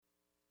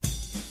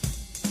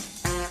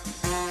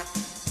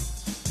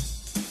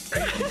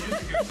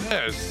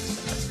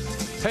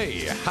Yes.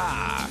 Hey,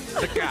 ha,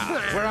 the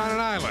guy. We're on an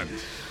island.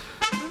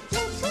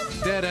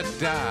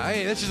 Da-da-da.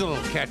 Hey, this is a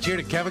little catchier.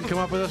 Did Kevin come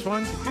up with this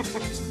one?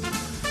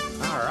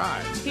 All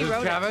right. He This is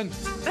wrote it. Kevin?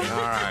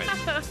 All right.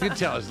 You can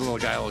tell this little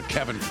guy a little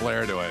Kevin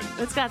flair to it.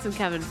 It's got some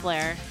Kevin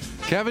flair.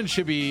 Kevin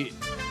should be.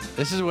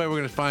 This is the way we're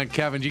going to find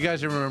Kevin. Do you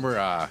guys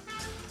remember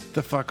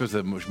the fuck was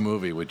the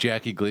movie with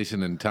Jackie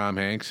Gleason and Tom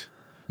Hanks?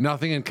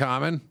 Nothing in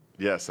Common?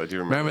 Yes, I do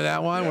remember. Remember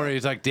that one Yeah. where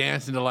he's like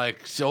dancing to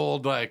like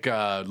old like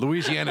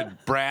Louisiana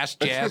brass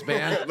jazz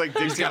band? Like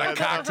He's got a Dixieland.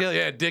 cocktail,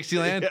 yeah,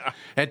 Dixieland. Yeah.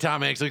 And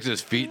Tom Hanks looks at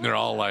his feet and they're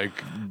all like,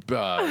 he's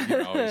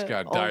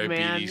got Old man,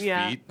 diabetes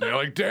yeah. feet. And they're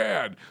like,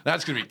 Dad,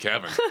 that's gonna be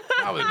Kevin.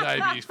 Not with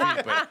diabetes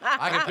feet, but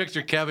I can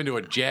picture Kevin to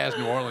a jazz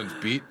New Orleans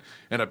beat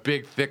and a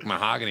big thick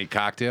mahogany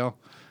cocktail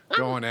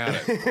going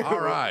at it. All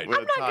right. With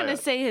I'm not going to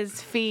say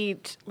his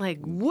feet like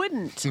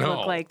wouldn't No.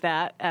 look like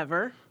that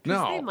ever. 'Cause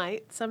No. they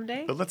might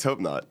someday. But let's hope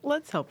not.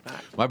 Let's hope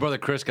not. My brother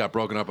Chris got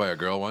broken up by a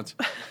girl once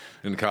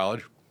in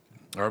college,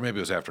 or maybe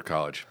it was after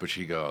college. But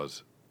she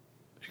goes,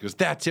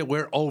 "That's it.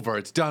 We're over.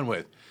 It's done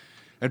with.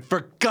 And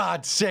for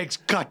God's sakes,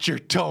 cut your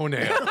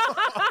toenail."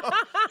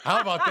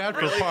 How about that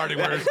for party?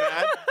 Where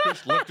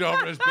Chris looked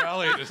over his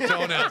belly and his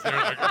toenails. They're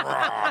like,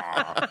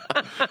 "Rah."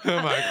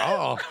 I'm like,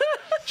 oh,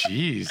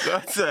 jeez.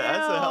 That's a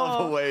hell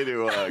of a way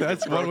to.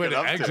 That's get one way to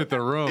broken up exit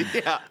the room.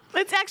 Yeah.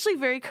 It's actually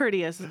very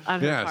courteous on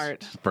her Yes,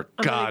 part. for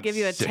I'm going to God's give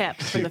you a tip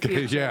for the sake.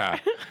 future. Yeah.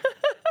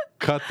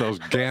 Cut those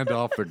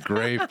Gandalf the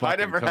Grey fucking I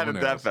never had it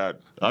that toenails. bad.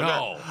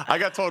 No. I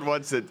got told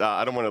once that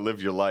I don't want to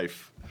live your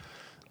life.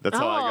 That's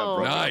how I got Oh.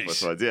 broken up Nice.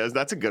 with once. Yeah,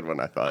 that's a good one,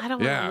 I thought. I don't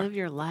want Yeah. to live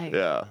your life.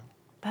 Yeah.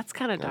 That's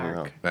kind of don't know.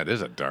 dark. That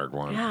is a dark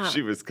one. Yeah.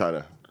 She was kind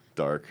of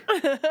dark.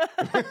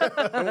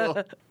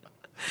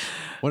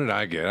 What did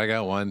I get? I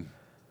got one.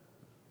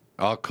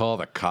 I'll call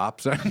the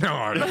cops. No,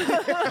 I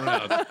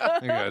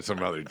think I got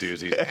some other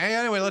doozies. Hey,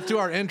 anyway, let's do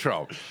our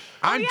intro.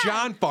 I'm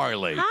John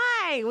Farley.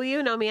 Hi. Well,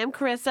 you know me. I'm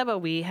Carissa, but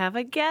we have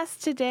a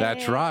guest today.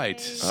 That's right.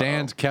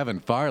 Sans Kevin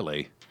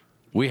Farley.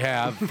 We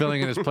have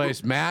filling in his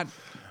place Matt.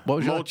 What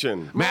was your-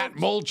 Mulchin. Matt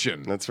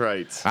Mulchin. That's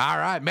right. All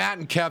right, Matt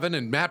and Kevin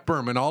and Matt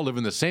Berman all live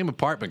in the same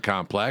apartment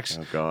complex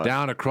God.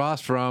 down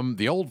across from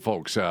the old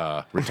folks'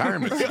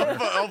 retirement center.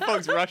 Old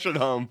folks rushing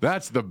home.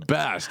 That's the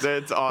best.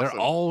 That's awesome. They're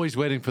always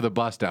waiting for the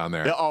bus down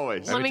there. Yeah,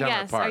 always. Let Every me time I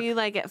guess. park. Are you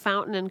like at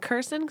Fountain and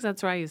Curson? Because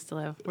that's where I used to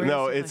live. Where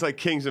No, is it? it's like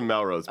Kings and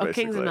Melrose, Oh,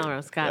 basically. Kings and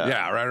Melrose. Got it.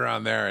 Yeah, right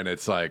around there, and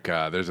it's like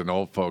there's an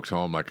old folks'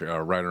 home like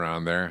right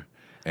around there,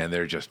 and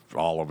they're just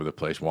all over the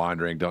place,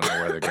 wandering, don't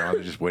know where they're going.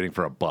 They're just waiting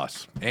for a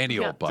bus, any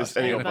Yeah. old bus. Just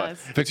any Any old bus.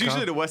 bus. If It's it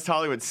usually come- the West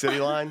Hollywood City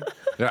line.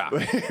 Yeah, I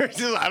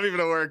don't even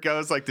know where it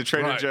goes, like the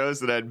Trader Right.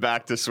 Joe's and then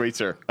back to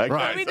Sweetser. Right.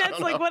 I mean, that's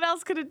like, what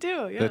else could it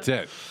do? Yeah. that's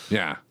it.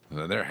 Yeah,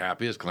 they're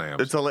happy as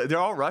clams. They're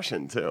all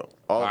Russian, too.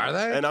 All of Are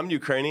them. they? And I'm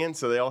Ukrainian,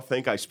 so they all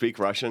think I speak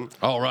Russian.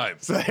 All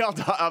right. So they all,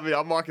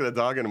 I'm walking the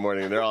dog in the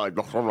morning, and they're all like,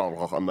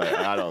 I'm like,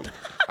 I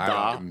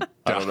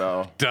don't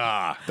know.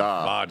 Duh.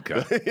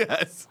 Vodka.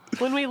 Yes.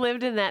 When we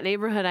lived in that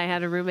neighborhood, I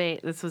had a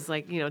roommate. This was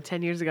like,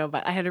 10 years ago,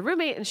 but I had a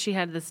roommate and she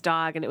had this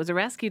dog and it was a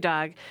rescue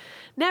dog.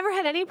 Never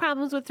had any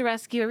problems with the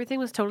rescue. Everything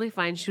was totally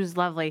fine. She was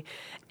lovely.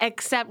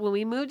 Except when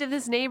we moved to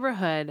this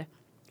neighborhood,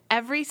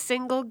 every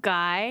single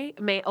guy,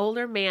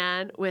 older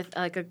man with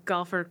like a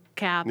golfer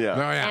cap Yeah. Oh,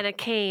 yeah. and a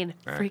cane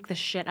freaked the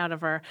shit out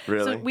of her.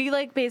 Really? So we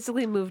like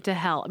basically moved to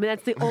hell. I mean,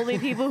 that's the only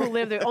people who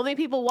live there. Only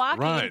people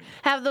walking Right.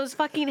 have those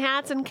fucking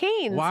hats and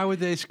canes. Why would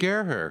they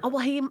scare her? Oh,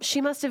 well,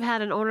 she must have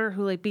had an owner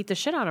who like beat the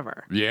shit out of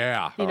her.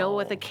 Yeah.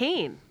 With a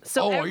cane.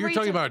 So Oh, every you're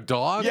talking ti- about a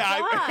dog? Yeah,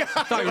 Dog. I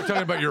thought you were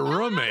talking about your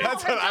roommate.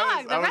 That's what I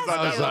was The on rescue. that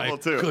I was level,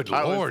 like, too. good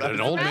I was- Lord,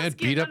 an old man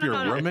Rescue- beat up no, your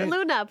no, no. roommate?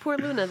 Luna, poor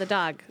Luna, the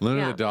dog. Luna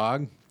Yeah. the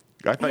dog?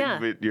 I thought Yeah.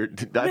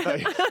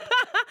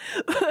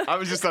 I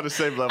was just on the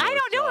same level. I as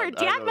don't know. Her John.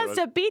 I dad don't know. must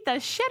have beat the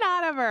shit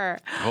out of her.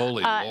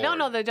 Holy No,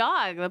 Lord. the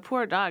dog, the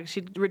poor dog.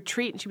 She'd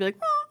retreat and she'd be like,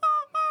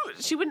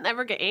 she wouldn't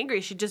ever get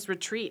angry. She'd just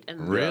retreat.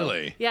 And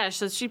Really? Yeah,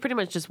 so she pretty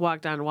much just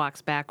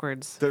walks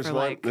backwards. There's for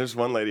one. like, There's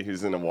one lady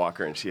who's in a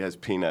walker and she has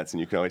peanuts, and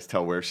you can always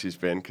tell where she's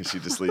been because she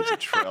just leaves a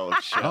trail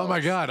of shells. Oh,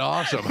 my God.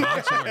 Awesome.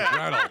 Hansel and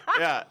Gretel.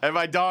 Yeah, and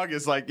my dog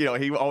is like, he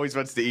always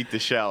wants to eat the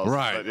shells.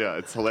 Right. But yeah,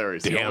 it's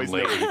hilarious. He Damn always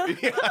lady.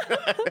 knows.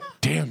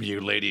 Damn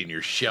you, lady, and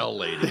your shell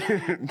lady.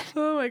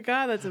 oh my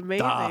God, that's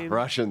amazing.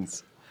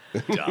 Russians.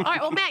 All right,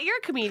 well, Matt, you're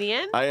a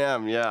comedian. I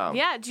am. Yeah.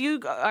 Yeah,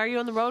 are you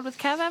on the road with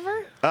Kev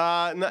ever?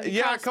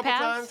 Yeah, a cross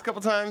paths? couple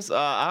times.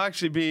 I'll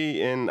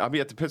actually I'll be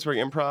at the Pittsburgh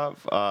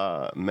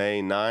Improv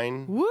May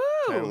 9, Woo!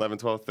 10, 11,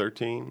 12,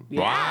 13.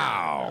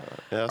 Wow. Yeah,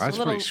 so That's A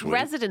little pretty sweet.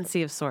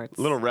 residency of sorts.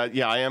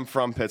 yeah, I am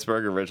from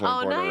Pittsburgh, originally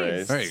Oh, born and nice.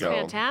 raised. There you go.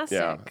 Fantastic.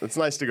 Yeah, it's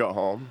nice to go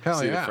home, Hell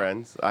see yeah. the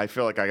friends. I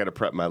feel like I got to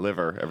prep my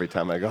liver every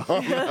time I go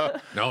home.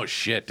 No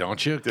shit,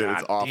 don't you? Dude,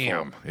 it's awful.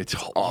 Damn. It's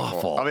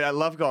awful. I mean, I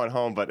love going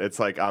home, but it's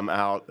like I'm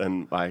out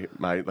and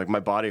my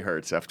body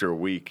hurts after a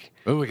week.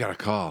 Oh, we got a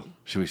call.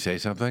 Should we say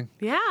something?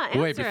 Yeah,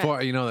 Wait, answer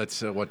before, it.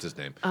 that's, what's his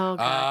name? Oh,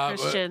 God,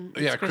 Christian.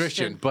 Yeah, It's Christian.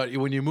 Christian. But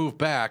when you move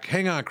back,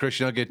 hang on,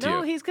 Christian, I'll get to No,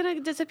 you. he's going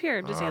to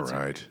disappear. Just All answer.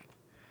 right.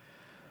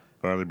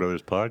 Farley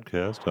Brothers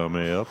Podcast. How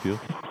may I help you?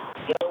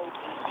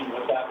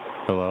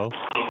 Hello?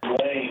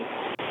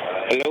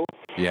 Hello?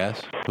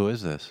 Yes? Who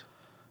is this?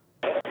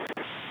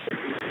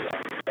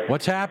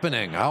 What's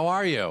happening? How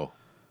are you?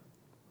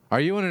 Are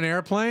you in an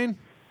airplane?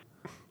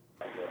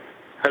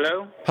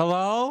 Hello?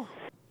 Hello?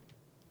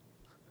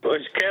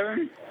 It's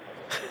Kevin?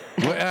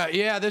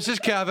 Yeah, this is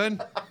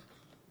Kevin.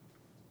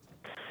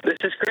 This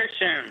is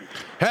Christian.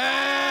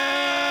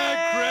 Hey,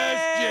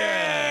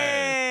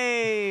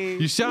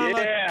 Christian! You sound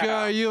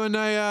Yeah. like you in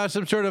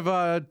some sort of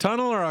a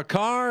tunnel or a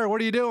car.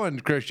 What are you doing,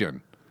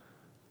 Christian?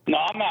 No,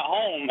 I'm at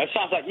home. It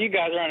sounds like you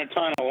guys are in a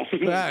tunnel.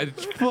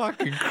 That's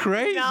fucking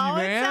crazy, No,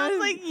 man. it sounds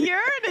like you're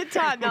in a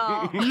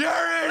tunnel.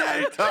 You're in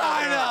a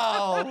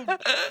tunnel!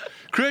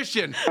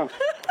 Christian,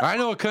 I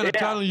know what kind of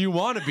tunnel you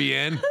want to be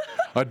in.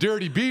 A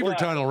dirty beaver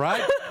tunnel,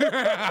 right?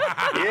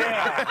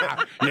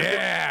 Yeah.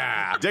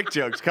 Yeah. Dick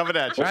jokes coming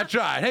at you. That's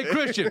right. Hey,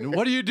 Christian,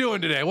 what are you doing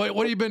today? What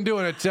have you been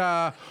doing? It's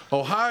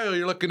Ohio.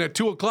 You're looking at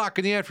 2 o'clock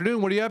in the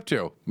afternoon. What are you up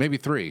to? Maybe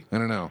 3. I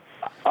don't know.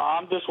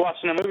 I'm just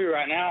watching a movie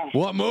right now.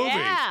 What movie?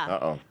 Yeah.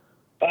 Uh-oh.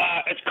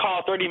 It's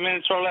called 30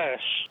 Minutes or Less.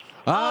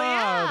 Oh,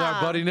 yeah. with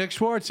our buddy Nick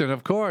Swartzen,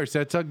 of course.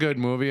 That's a good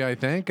movie, I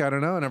think. I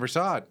don't know. I never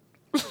saw it.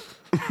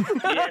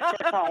 Yeah, first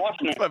time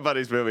watching it. My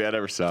buddy's movie. I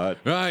never saw it.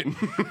 Right.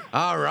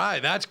 All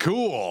right. That's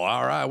cool.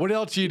 All right. What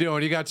else are you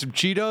doing? You got some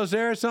Cheetos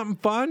there? Something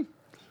fun?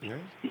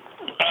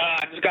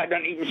 I just got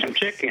done eating some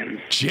chicken.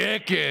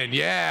 Chicken.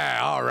 Yeah.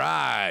 All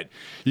right.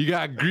 You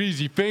got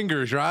greasy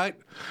fingers, right?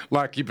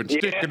 Like you've been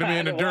sticking them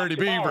in a dirty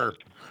beaver.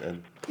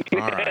 All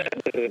right.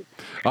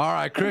 All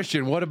right,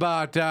 Christian, what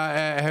about,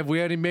 have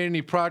we made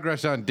any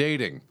progress on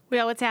dating?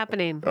 Yeah, what's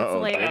happening? What's the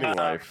Uh-oh, latest? dating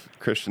life.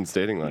 Christian's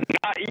dating life.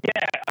 Not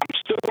yet. I'm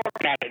still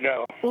working at it,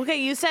 though.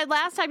 Okay, you said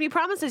last time you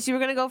promised us you were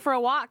going to go for a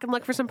walk and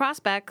look for some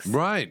prospects.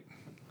 Right.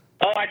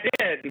 Oh, I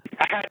did.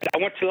 I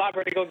went to the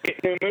library to go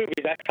get new movies.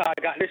 That's how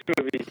I got this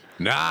movie.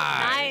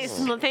 Nice.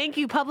 Nice. Well, thank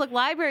you, public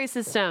library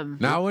system.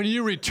 Now, when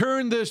you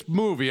return this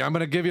movie, I'm going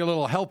to give you a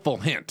little helpful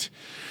hint.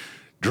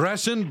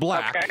 Dress in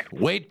black, Okay.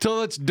 wait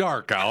till it's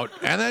dark out,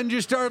 and then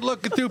just start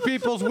looking through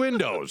people's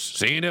windows,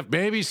 seeing if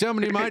maybe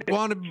somebody might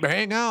want to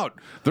hang out.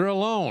 They're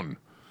alone.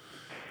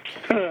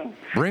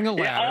 Bring a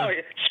Yeah,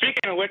 ladder.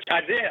 speaking of which,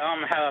 I did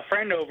have a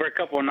friend over a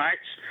couple of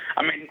nights.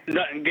 I mean,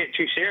 nothing get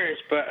too serious,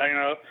 but,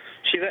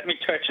 she let me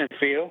touch and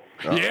feel.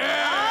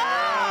 Yeah!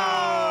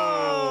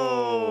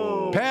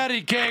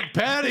 Patty cake,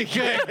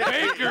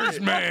 baker's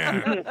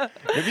man.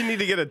 Maybe you need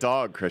to get a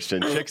dog,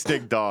 Christian. Chicks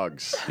dig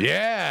dogs.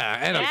 Yeah,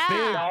 and a Yeah.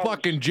 big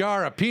fucking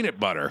jar of peanut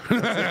butter.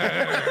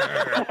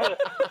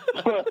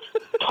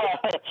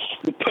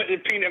 Put the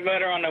peanut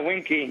butter on the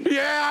Winky.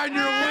 Yeah, on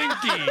your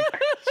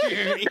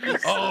winky.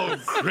 Oh,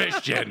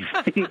 Christian,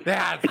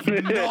 that's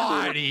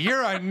naughty.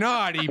 You're a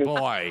naughty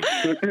boy.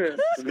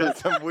 He's got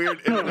some weird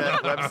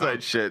internet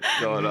website shit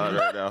going on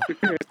right now.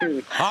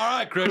 All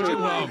right, Christian.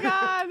 Well,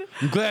 God.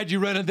 I'm glad you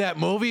rented that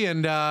movie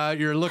and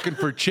you're looking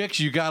for chicks.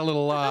 You got a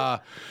little,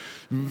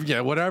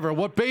 whatever.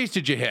 What base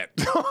did you hit?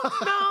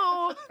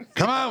 No.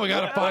 Come on, we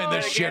got to find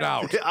this shit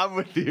out. I'm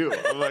with you.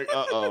 I'm like,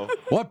 uh-oh.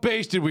 What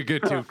base did we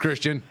get to,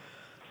 Christian?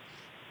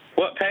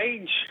 What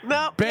page?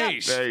 No.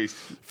 Base. Base.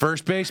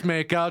 First base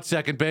makeout,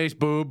 second base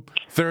boob,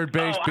 third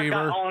base I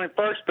beaver. got only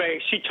first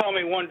base. She told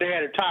me one day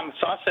at a time,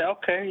 so I said,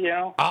 okay,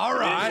 All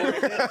right.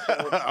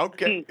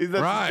 Okay.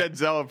 That's Right. a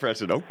Denzel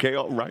impression. Okay,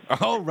 all right.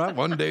 All right,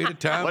 one day at a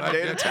time. One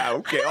day at a time.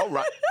 Okay, all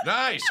right.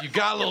 Nice. You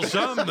got a little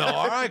something, though.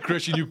 All right,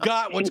 Christian. You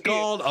got what's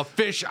called a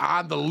fish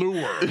on the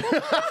lure.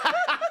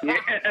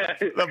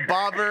 The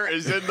bobber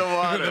is in the The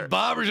water.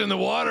 bobber's in the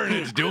water and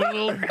it's doing a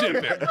little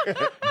dipping.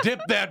 Dip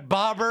that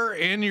bobber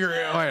in your.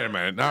 Wait a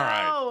minute. All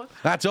right. No.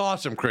 That's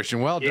awesome, Christian.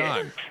 Well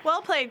done.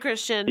 Well played,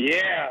 Christian.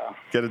 Yeah.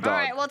 Get a dog. All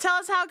right, well, tell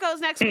us how it goes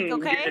next week,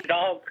 okay? Get a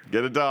dog.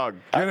 Get a dog.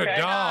 Get a Okay.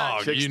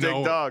 dog. Chicks you dig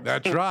know, dogs.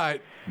 That's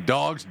right.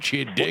 Dogs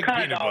dig kind of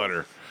peanut dog?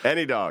 butter.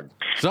 Any dog.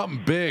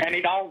 Something big.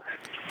 Any dog?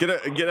 Get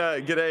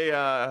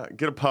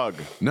a pug.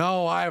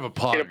 No, I have a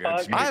pug. Get a pug?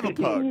 It's me. I have a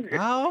pug.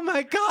 Oh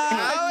my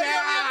God!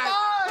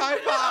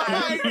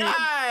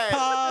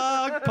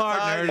 Pug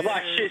partners. How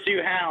about Shih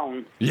Tzu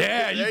Hound?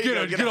 Yeah, There you you get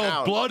go, a get good a old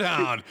hound.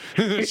 bloodhound.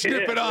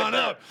 Snip it on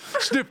up.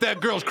 Sniff that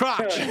girl's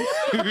crotch.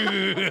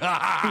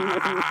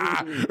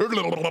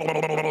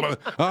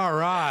 All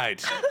right.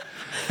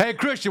 Hey,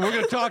 Christian, we're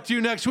going to talk to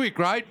you next week,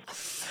 right?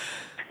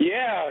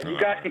 Yeah, you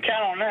guys can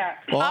count on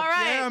that. Well, All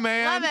right. Yeah,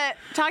 man. Love it.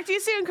 Talk to you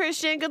soon,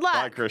 Christian. Good luck.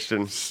 Bye,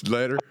 Christian.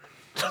 Later.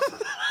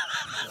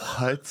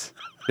 What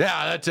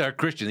Yeah, that's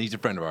Christian. He's a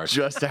friend of ours.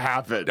 just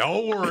happened?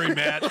 Don't worry,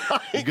 Matt.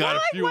 You got a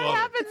Like, few what of them.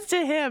 happens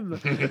to him?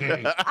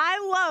 I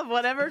love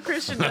whatever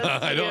Christian does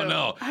to I don't you.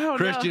 know. I don't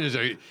Christian know. is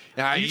a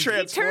He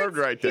transformed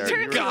right there. he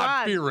turns-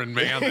 God-fearing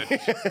man.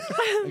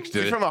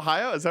 He's from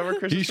Ohio? Is that where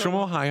Christian's He's from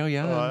Ohio,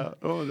 yeah.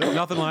 Oh, no.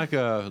 Nothing like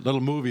a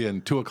little movie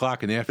in 2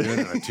 o'clock in the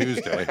afternoon on a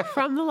Tuesday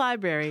From the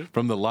library.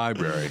 from the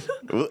library.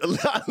 Well,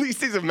 at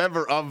least he's a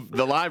member of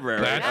the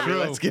library. That's I mean, true.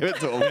 let's give it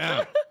to him.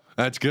 Yeah,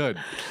 that's good.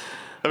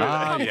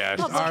 Ah, yes,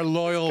 our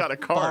loyal Got a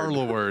card.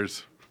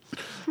 followers.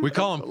 We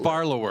call them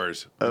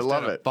farlowers. I love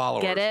instead of it.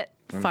 Followers. Get it?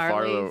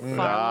 Farley.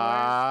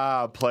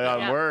 Play on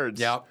Yeah. words.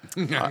 Yep.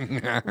 We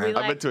I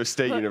like- went to a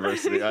state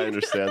university. I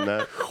understand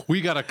that. We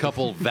got a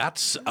couple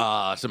vets,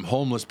 some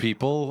homeless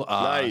people,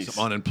 Nice.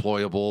 some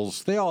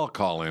unemployables. They all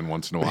call in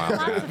once in a while.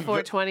 Lots of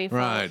 420 folks.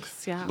 Right.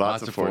 Yeah.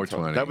 Lots of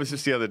 420. That was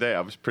just the other day.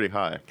 I was pretty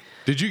high.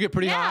 Did you get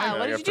pretty Yeah, high?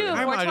 what did you do?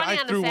 I- 420 I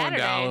on threw a one Saturday.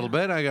 down a little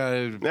bit. I got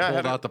I pulled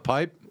had out the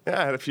pipe.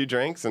 Yeah, I had a few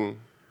drinks and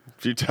a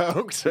few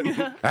tokes. And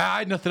I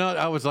had nothing else.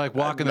 I was like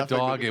walking the nothing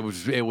to dog.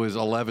 do. It was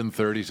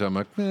 11:30, so I'm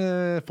like,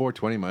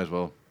 420. Might as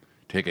well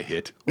take a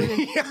hit. yeah,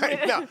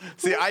 I know.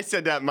 See, I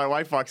said that. My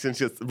wife walks in.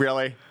 She goes,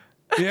 "Really?"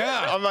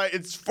 Yeah. I'm like,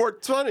 "It's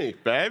 420,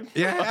 babe."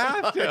 You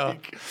have to.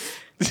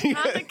 On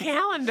the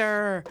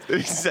calendar.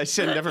 I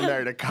should have never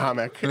married a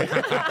comic.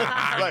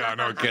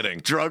 No kidding.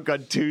 Drunk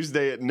on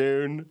Tuesday at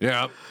noon.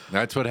 Yeah,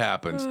 that's what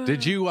happens.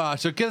 Did you?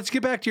 Let's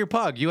get back to your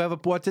pug. You have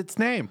what's its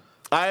name?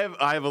 I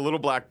have a little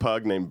black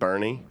pug named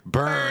Bernie.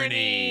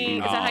 Bernie.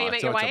 Is that how you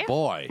met so your it's wife? a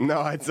boy.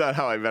 No, it's not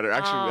how I met her.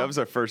 Actually, that was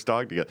our first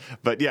dog together.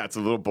 But yeah, it's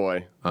a little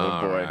boy.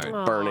 All right.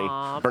 Bernie.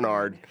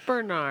 Bernard.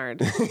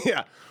 Bernard.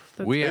 yeah.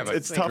 We have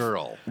It's a tough.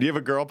 girl. Do you have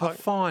a girl A pug?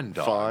 fawn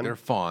dog. Fawn? They're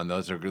fawn.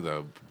 Those are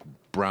the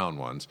brown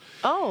ones.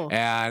 Oh.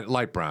 And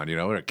light brown,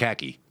 or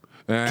khaki.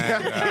 And,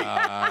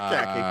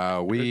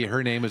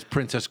 her name is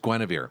Princess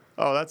Guinevere.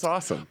 Oh, that's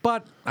awesome.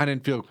 But I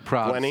didn't feel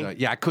proud. Gwenny?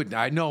 Yeah, I couldn't.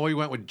 I know we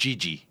went with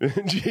Gigi.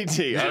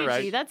 GT. All Gigi,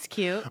 right. that's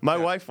cute. My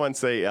wife once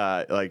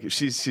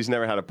she's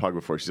never had a pug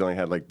before. She's only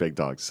had like big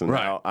dogs. So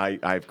Right. now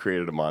I've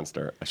created a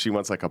monster. She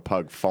wants like a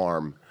pug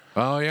farm.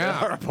 Oh Her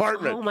yeah.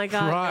 apartment. Oh my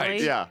God. Right.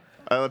 Really? Yeah.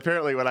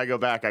 Apparently, when I go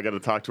back, I got to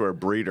talk to her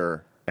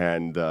breeder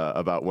and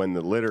about when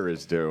the litter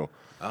is due.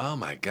 Oh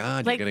my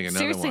God. Like, You're getting another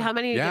seriously, one. how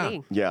many are you Yeah.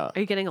 getting? Yeah. Are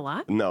you getting a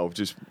lot? No,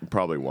 just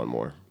probably one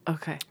more.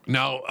 Okay.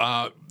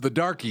 No, the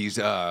darkies,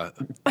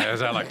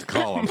 as I like to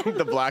call them.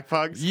 The black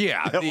pugs?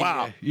 Yeah.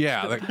 Wow.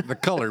 Yeah, the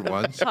colored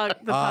ones. The pug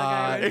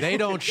island. They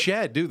don't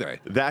shed, do they?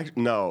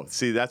 No.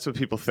 See, that's what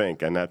people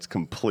think, and that's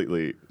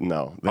completely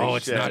no. They Oh,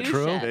 it's not You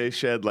true? shed. They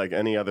shed like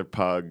any other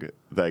pug,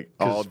 like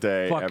all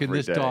day, Fucking every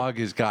this day. dog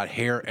has got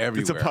hair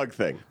everywhere. pug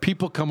thing.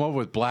 People come over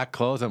with black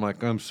clothes. I'm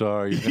like, I'm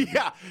sorry.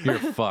 Yeah. You're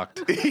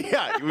fucked.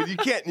 Yeah, you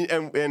can't,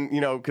 and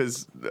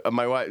because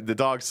my wife, the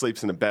dog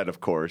sleeps in a bed, of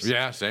course.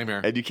 Yeah, same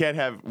here.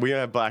 And we don't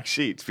have black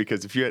sheets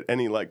because if you had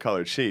any light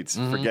colored sheets,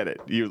 forget it.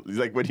 You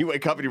like when you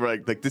wake up and you're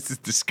like this is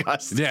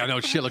disgusting. Yeah,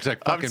 no shit. Looks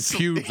like fucking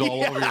pubes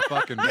all over your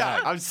fucking bed.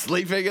 Yeah, I'm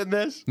sleeping in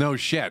this. No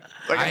shit.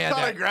 Like I had thought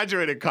I that.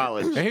 graduated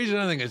college. And here's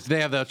another thing: is they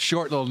have that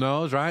short little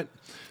nose, right?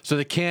 So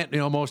they can't,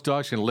 most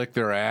dogs can lick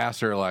their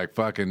ass or like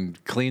fucking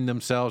clean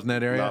themselves in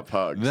that area. Not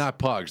pugs. Not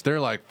pugs. They're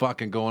like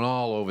fucking going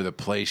all over the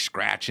place,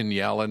 scratching,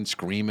 yelling,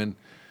 screaming.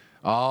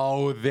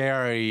 Oh,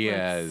 there he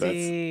is.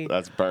 see.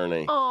 That's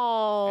Bernie.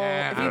 Oh,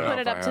 Yeah, if I you don't put know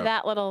it if up I to have-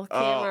 that little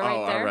camera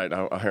right there.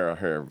 All right.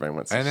 Here, everybody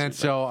wants to And then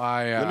see so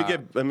I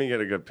that. Let me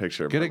get a good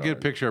picture. Of get a Bernard.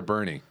 good picture of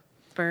Bernie.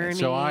 Bernie.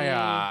 So I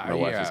My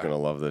wife is gonna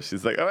love this.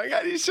 She's like, "Oh my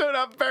god, he showed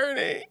up,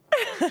 Bernie."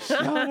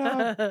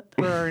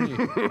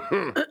 Bernie.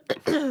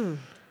 Look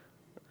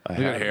I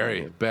at have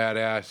Harry, Bernie.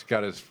 badass.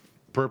 Got his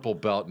purple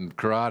belt in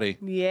karate.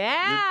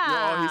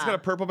 Yeah. Oh, he's got a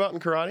purple belt in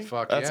karate.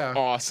 Fuck That's yeah.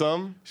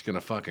 awesome. He's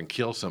gonna fucking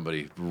kill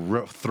somebody.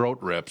 Throat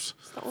rips.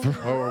 Oh,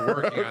 we're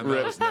working on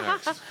those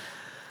next.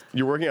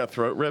 You're working on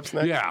throat rips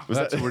next. Yeah,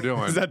 that's what we're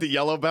doing. Is that the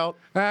yellow belt?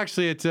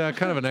 Actually, it's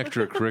kind of an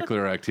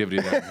extracurricular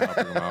activity that I'm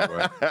helping him out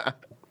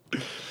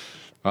with.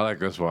 I like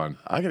this one.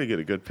 I gotta get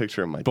a good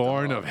picture of my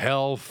Born dog. of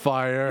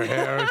Hellfire,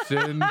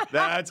 Harrison.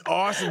 That's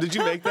awesome. Did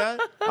you make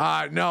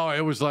that? No, it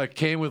was like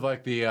came with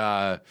like the,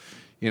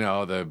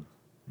 the.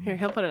 Here,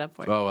 he'll put it up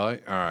for you. Oh, well,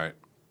 all right.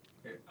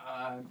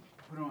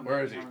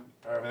 Where is he?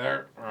 Over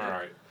there. All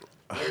right.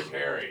 There's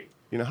Harry.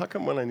 You know, how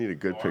come when I need a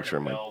good Born picture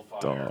of of my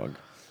Hellfire. dog?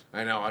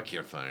 I know. I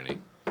can't find any.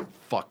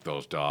 Fuck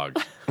those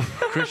dogs.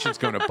 Christian's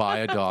going to buy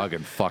a dog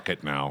and fuck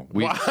it now.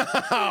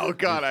 Oh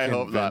God, I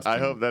hope not. convinced I him.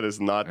 hope that is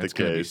not the It's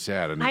going to be case.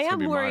 sad, and it's I going to am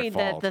be worried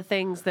my that fault. the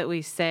things that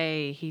we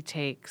say he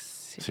takes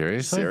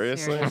Seriously?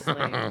 Seriously?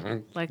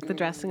 seriously. Like the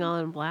dressing all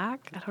in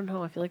black. I don't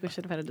know. I feel like we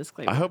should have had a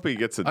disclaimer. I hope he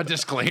gets A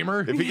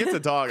disclaimer? If he gets a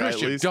dog, at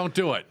Christian, least. don't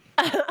do it.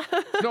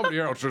 It's nobody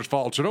else's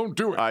fault, so don't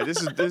do it. All right,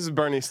 this is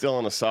Bernie still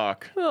in a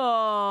sock. Oh,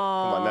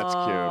 Come on, that's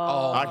cute.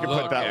 I can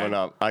look put that at one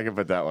up. I can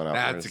put that one up.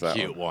 That's Where's a that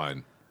cute one?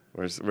 one.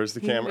 Where's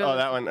the camera? Oh,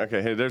 that one.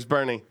 Okay, here, there's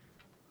Bernie.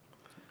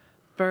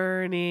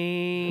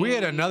 Bernie. We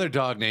had another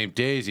dog named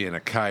Daisy, and a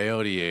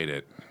coyote ate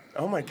it.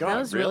 Oh my God, That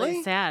was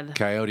really sad.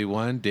 Coyote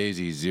 1,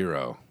 Daisy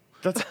 0.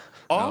 That's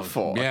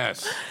awful.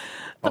 Yes.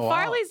 The Oh,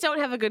 wow. Farleys don't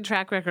have a good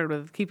track record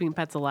with keeping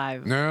pets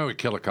alive. No, we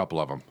killed a couple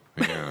of them.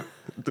 Yeah.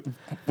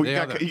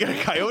 You got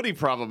a coyote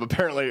problem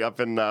apparently up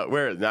in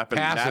where? Up in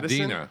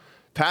Pasadena. Madison?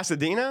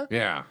 Pasadena?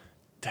 Yeah.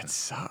 That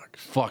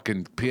sucks.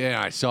 Fucking, and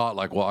I saw it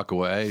like walk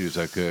away. He was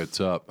like, "It's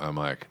up." I'm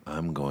like,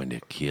 "I'm going to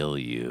kill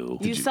you."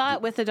 You saw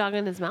it with the dog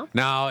in his mouth?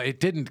 No,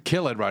 it didn't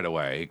kill it right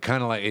away. It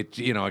kind of like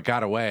it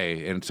got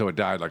away, and so it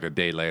died like a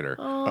day later.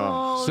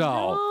 Oh,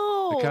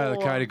 So the no.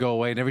 coyote go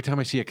away, and every time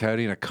I see a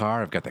coyote in a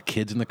car, I've got the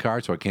kids in the car,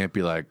 so I can't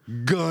be like,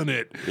 gun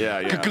it.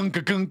 Yeah, yeah. Ka-kunk,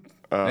 ka-kunk.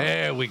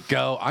 There we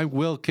go. I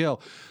will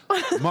kill.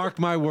 Mark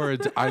my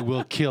words, I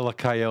will kill a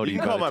coyote. You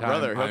can by call the my time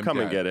brother. He'll I'm come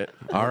and dead. get it.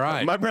 All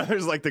right. My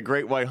brother's like the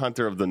great white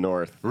hunter of the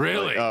North.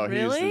 Really? Oh,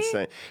 Really? he's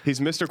insane. He's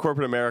Mr.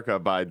 Corporate America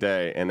by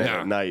day, and then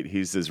Yeah. at night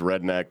he's as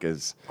redneck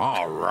as.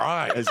 All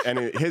right.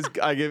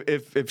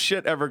 If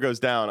shit ever goes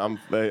down,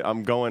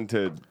 I'm going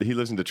to. He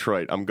lives in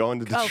Detroit. I'm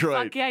going to Oh,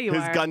 Detroit. fuck yeah, you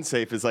His are. gun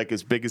safe is like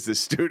as big as this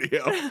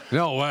studio.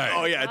 No way.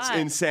 Oh yeah, it's God.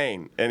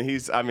 insane. And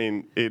he's. I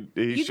mean, You'd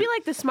be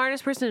like the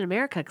smartest person in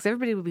America because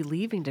everybody would be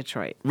leaving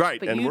Detroit. right,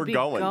 But and you'd we're be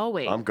going.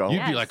 I'm going.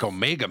 You'd be Yes. like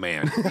Omega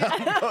Man.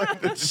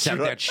 Just have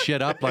that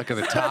shit up like at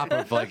the top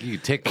of like you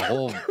take the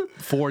whole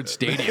Ford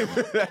Stadium.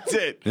 That's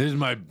it. This is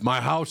my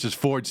house is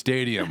Ford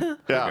Stadium. Yeah.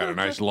 Got a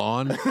nice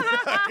lawn,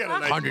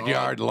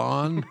 100-yard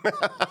lawn.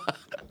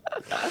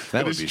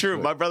 That would It's be true.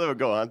 sweet. My brother would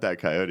go hunt that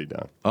coyote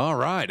down. All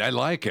right, I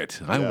like it.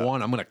 Yeah.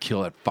 I'm gonna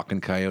kill that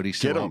fucking coyote.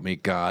 So Get him. help me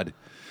God.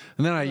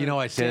 And then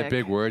I say the Dick.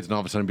 big words, and all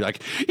of a sudden be like,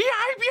 yipe,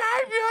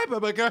 yipe, yipe.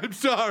 I'm like, I'm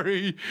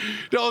sorry.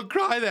 Don't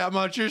cry that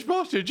much. You're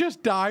supposed to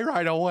just die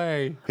right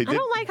away. He I did.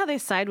 don't like how they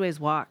sideways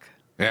walk.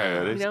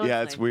 Yeah, It is. You know,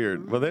 Yeah, it's it's like,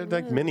 weird. Well, they're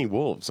like mini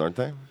wolves, aren't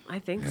they? I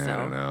think Yeah, so. I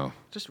don't know.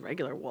 Just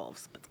regular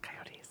wolves, but the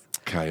coyotes.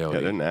 Coyote.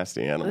 Yeah, they're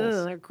nasty animals.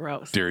 Ugh, they're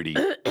gross. Dirty.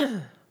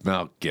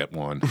 I'll get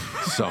one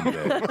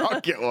someday.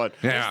 I'll get one.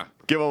 Yeah.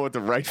 Get one with the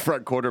right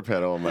front quarter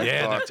pedal on my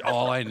Yeah, car. that's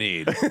all I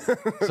need.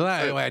 So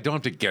that way I don't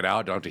have to get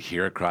out, don't have to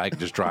hear it cry, I can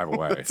just drive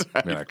away.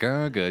 Be like,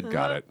 oh, good,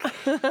 got it.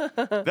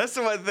 That's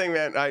the one thing,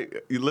 man.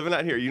 You living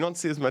out here, you don't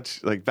see as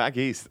much like back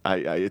east.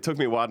 It took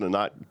me a while to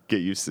not get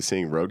used to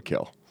seeing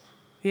roadkill.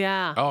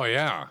 Yeah. Oh,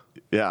 yeah.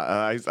 Yeah,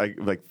 I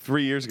like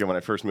 3 years ago when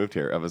I first moved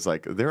here, I was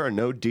like, there are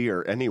no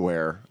deer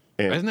anywhere.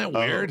 And, Isn't that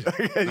weird?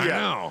 I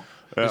know.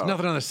 There's Yeah.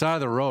 nothing on the side of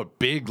the road.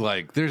 Big,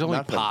 like, there's only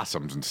Nothing.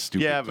 possums and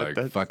stupid, Yeah, but like,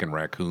 that's- fucking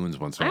raccoons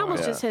once in I a while.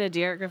 almost Yeah. just hit a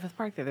deer at Griffith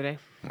Park the other day.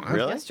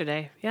 Really?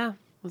 Yesterday. Yeah.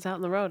 Was out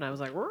in the road and I was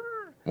like, "Roar."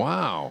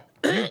 Wow.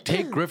 You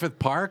take Griffith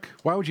Park?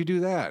 Why would you do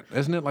that?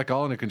 Isn't it, like,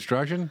 all under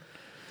construction?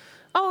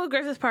 Oh,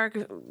 Griffith Park,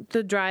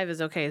 the drive is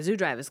okay. Zoo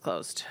Drive is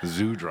closed.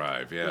 Zoo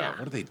Drive, yeah. Yeah.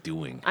 What are they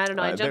doing? I don't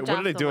know. I jumped what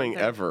off are they the doing whole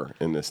thing. ever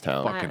in this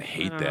town? Fucking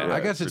hate don't that. know. I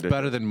guess it's it's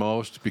better ridiculous. than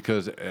most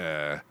because,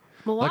 like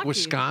Milwaukee.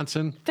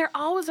 Wisconsin, They're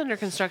always under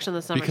construction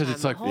this summer. because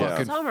it's like the whole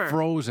fucking summer.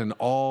 frozen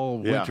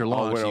all Yeah, winter all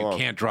long, winter so you long.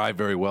 can't drive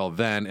very well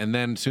then. And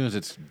then as soon as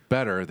it's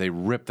better, they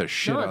rip the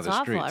shit No, out of it's the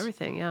awful. streets.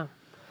 Everything, yeah.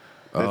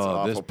 That's Oh,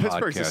 awful. this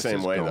Pittsburgh's the podcast same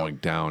is way, going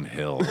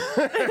downhill.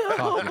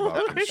 Talking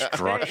about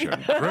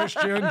construction.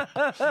 Christian,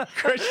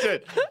 Christian,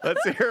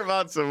 let's hear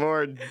about some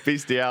more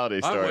bestiality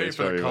I'm stories. waiting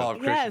for from the you. call of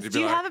Christian Yes. to be Do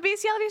you like, have a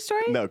bestiality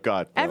story? No,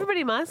 God. No.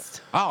 Everybody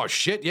must. oh,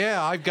 shit,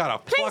 yeah, I've got a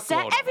Please, sir.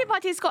 fuckload of them.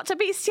 Everybody's got a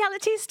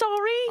bestiality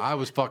story. I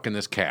was fucking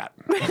this cat.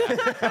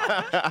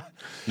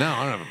 No,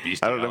 I don't have a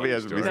beast. I don't know if he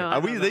has a No, I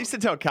don't They used to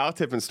tell cow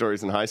tipping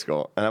stories in high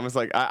school, and I was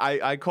like,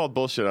 I called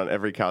bullshit on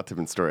every cow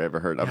tipping story I ever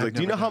heard. I was Yeah, like,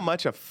 do you know I've how never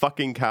much a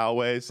fucking cow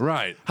weighs?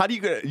 Right. How do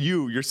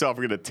you yourself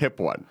are gonna tip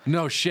one?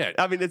 No shit.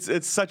 I mean,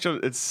 it's such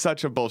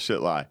a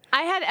bullshit lie.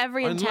 I had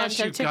every intent Unless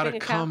of you've got tipping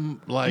to a cow.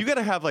 come like. You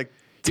gotta have like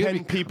Dude,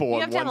 10 people You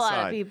on have to have one a lot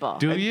side. of people.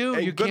 Do you?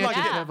 and You good can't luck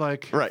just getting- have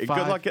like Right. five-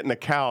 Good luck getting a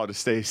cow to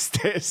stay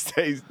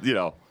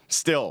still.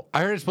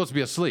 I heard it's supposed to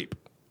be asleep.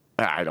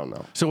 I don't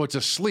know. So it's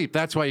asleep.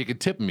 That's why you can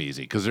tip them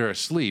easy because they're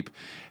asleep.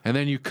 And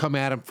then you come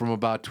at them from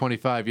about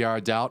 25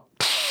 yards out,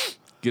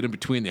 get in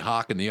between the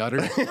hawk and the udder.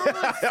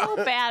 It's so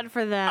bad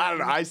for them. I don't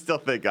know. I still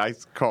think I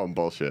call them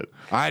bullshit.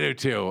 I do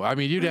too. I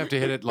mean, you'd have to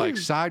hit it like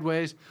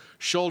sideways,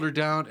 shoulder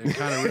down, and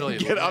kind of really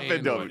Get up lay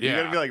into into it. it. You're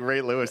gonna be like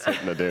Ray Lewis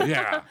hitting the dude.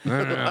 Yeah. I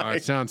don't know.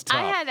 It sounds tough.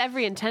 I had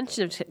every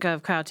intention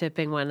of cow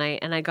tipping one night,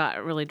 and I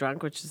got really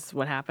drunk, which is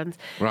what happens.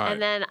 Right.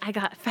 And then I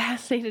got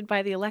fascinated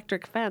by the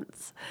electric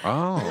fence.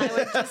 Oh. I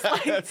would just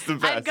like, That's the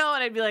I'd best. go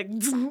and I'd be like,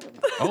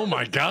 Oh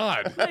my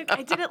God. like,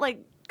 I did it like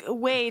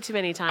way too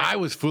many times. I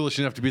was foolish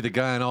enough to be the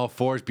guy on all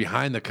fours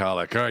behind the cow,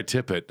 like, all right,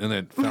 tip it, and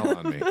it fell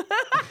on me.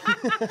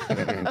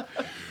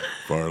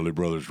 Farley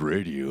Brothers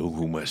Radio,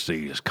 whom I say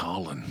is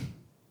calling.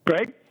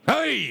 Greg?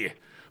 Hey,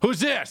 who's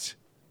this?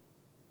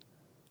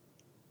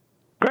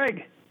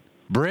 Greg,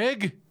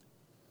 Brig?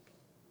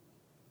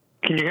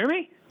 can you hear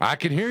me? I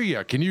can hear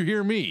you. Can you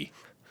hear me?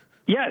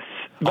 Yes.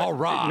 But All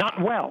right.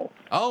 Not well.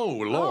 Oh,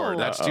 Lord, Oh.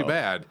 that's too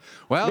bad.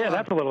 Well, Yeah,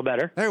 that's a little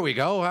better. there we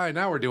go. All right,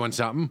 now we're doing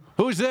something.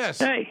 Who's this?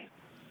 Hey,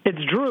 it's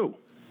Drew.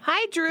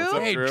 Hi, Drew.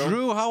 up, Hey, Drew?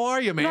 Drew, how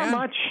are you, man? Not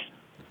much.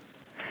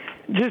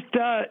 Just,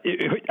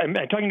 am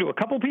I talking to a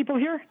couple people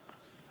here?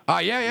 Yeah.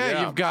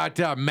 Yeah. You've got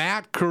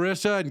Matt,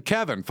 Carissa, and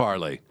Kevin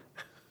Farley.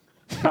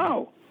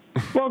 Oh,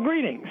 well,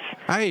 greetings.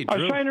 Hey, I was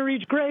Drew. trying to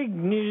reach Greg.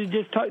 Needed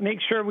to just make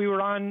sure we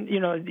were on,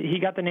 he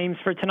got the names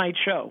for tonight's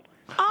show.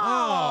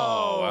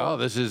 Oh, well,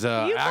 this is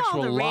an You called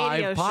actual a radio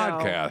live show.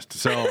 podcast.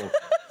 So,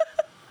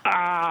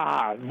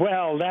 Ah,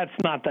 well, that's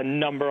not the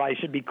number I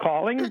should be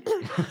calling.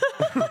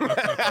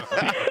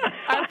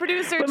 Our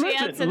producer But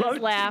Jansen love,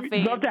 is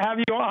laughing. Love to have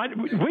you on.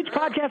 Which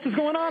podcast is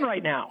going on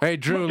right now? Hey,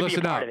 Drew, Love to be a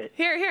listen part up. of it.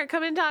 Here,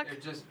 come and talk.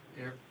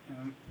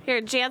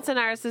 Here, Jansen,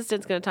 our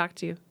assistant's going to talk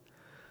to you.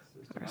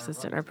 Our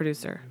assistant, our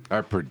producer.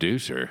 our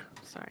producer.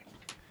 Sorry.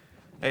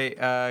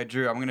 Hey,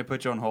 Drew, I'm going to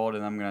put you on hold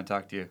and I'm going to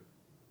talk to you.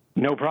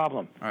 No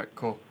problem. All right,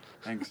 cool.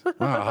 Thanks.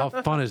 Wow,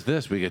 how fun is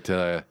this? We get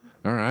to.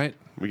 All right.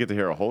 We get to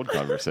hear a whole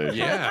conversation.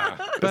 Yeah.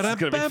 This is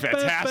gonna be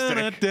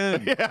fantastic.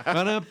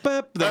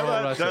 The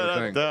whole rest of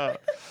the thing.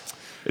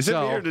 Is it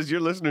weird? Does your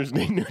listeners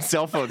need new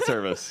cell phone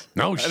service?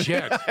 No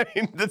shit. I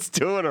mean, that's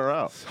 2 in a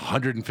row.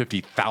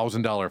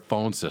 $150,000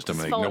 phone system.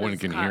 His Like, phone no one is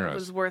can car- hear us.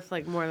 was worth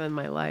like more than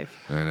my life.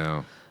 I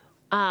know.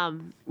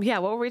 Yeah,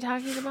 what were we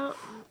talking about?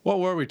 What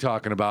were we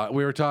talking about?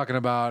 We were talking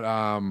about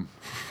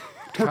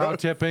cow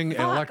tipping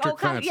and electric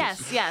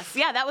fences. Yes.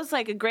 Yeah, that was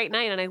like a great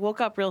night, and I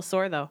woke up real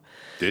sore though.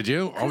 Did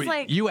you? Oh,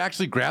 like- you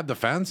actually grabbed the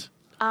fence?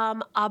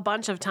 A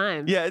bunch of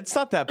times. Yeah, it's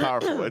not that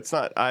powerful. It's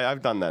not.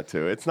 I've done that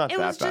too. It's not It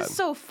that was bad. just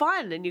so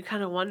fun, and you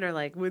kind of wonder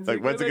like, when's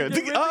Like, when's it gonna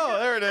going to? Oh,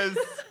 there it is.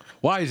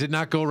 Why? Does it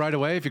not go right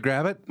away if you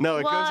grab it? No,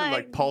 it goes in Why?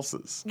 like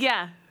pulses.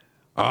 Yeah,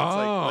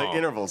 Oh. It's like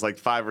intervals, like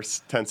 5 or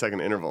 10-second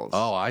intervals.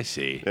 Oh, I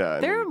see. Yeah.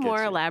 and then they're it gets more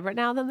you. elaborate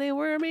now than they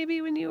were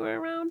maybe when you were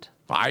around.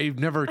 I've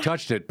never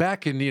touched it.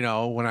 Back in,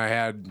 when I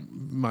had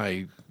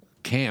my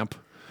camp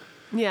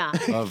Yeah.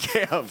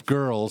 of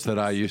girls that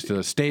I used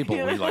to stable,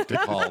 we like to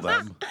call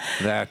them,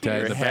 that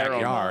in the harem.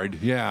 backyard.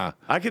 Yeah.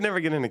 I could never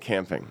get into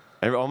camping.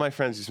 All my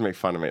friends used to make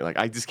fun of me. Like,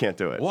 I just can't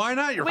do it. Why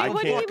not? You're Wait, from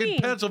what do you fucking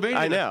mean? Pennsylvania.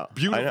 I know. The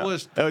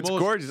beautifulest. I know. Oh, it's most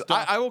gorgeous.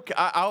 stuff.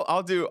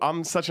 I'll do.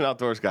 I'm such an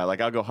outdoors guy. Like,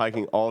 I'll go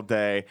hiking all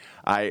day.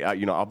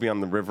 I'll be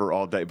on the river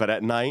all day. But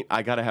at night,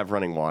 I gotta have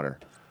running water.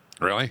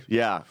 Really?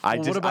 Yeah.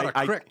 What about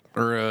a creek?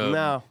 Or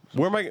No.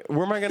 Where am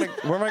I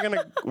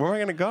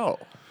gonna go?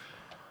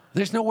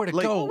 There's nowhere to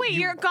Like- go. Wait,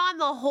 you're gone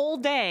the whole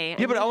day. Yeah,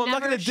 and but you I'm not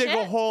never going to dig a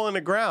shit? hole in the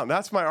ground.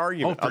 That's my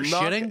argument. Oh, for I'm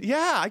not, shitting?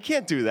 Yeah, I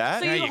can't do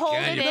that. So you hold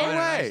can. it You find in? a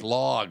nice way.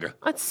 log.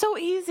 It's so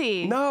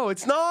easy. No,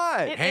 it's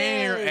not. It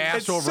Hang your is. ass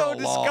It's over so a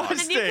log. And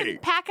then you can disgusting.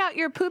 pack out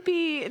your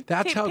poopy.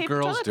 That's how paper,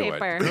 girls toilet do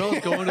paper. it. Girls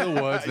go into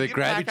the woods. They You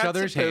grab pack each out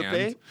other's some poopy.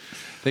 hands.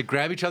 They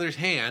grab each other's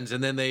hands,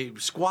 and then they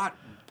squat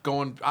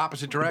going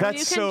opposite directions. You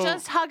That's can so-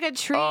 just hug a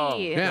tree.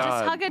 yeah.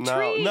 Just hug a no,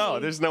 tree. No,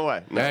 there's no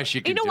way. No. Yes,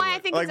 you can You know do why it. I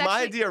think Like, it's my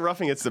actually, idea of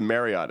roughing it's the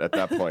Marriott at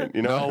that point.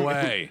 You know? No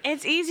way.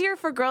 it's easier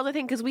for girls, I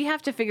think, because we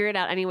have to figure it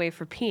out anyway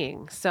for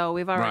peeing. So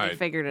we've already Right.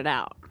 figured it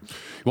out. You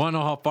want to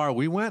know how far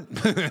we went?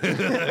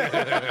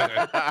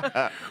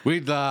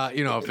 We'd,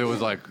 if it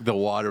was like the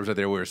water was out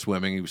there, we were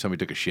swimming, somebody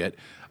took a shit,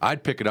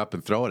 I'd pick it up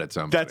and throw it at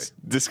somebody. That's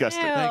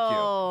disgusting. Ew. Thank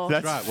you.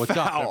 That's right. What's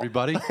up, foul.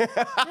 everybody? No,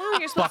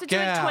 you're supposed to Fuck do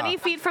yeah. it 20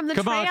 feet from the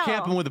Come trail. on,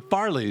 camping with the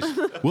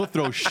Farleys. We'll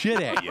throw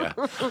shit at you.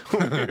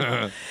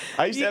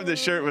 I used to have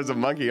this shirt with a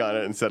monkey on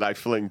it and said, I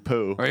fling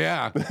poo. Oh,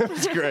 yeah.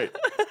 It's great.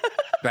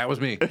 That was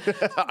me.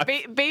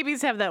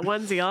 Babies have that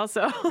onesie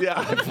also. Yeah,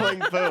 I fling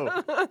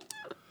poo.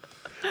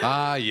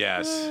 Ah,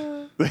 yes.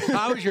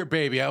 How's your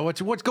baby?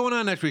 What's going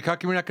on next week? How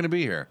come you're not going to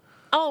be here?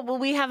 Oh, well,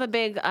 we have a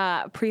big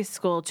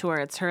preschool tour.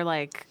 It's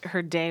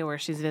her day where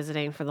she's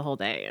visiting for the whole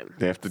day. And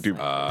They have to do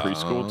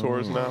preschool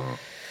tours now?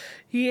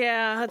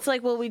 yeah, it's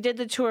like, well, we did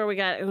the tour.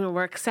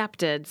 We're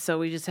accepted. So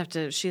we just have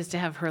to, she has to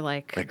have her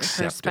her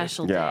Accepted.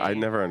 special day. Yeah, I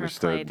never her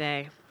understood. play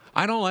day.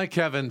 I don't like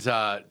Kevin's,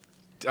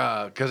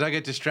 because I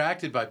get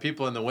distracted by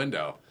people in the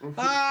window.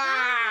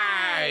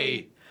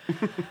 Hi!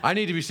 I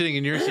need to be sitting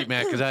in your seat,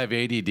 Matt, because I have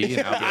ADD.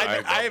 And I'll be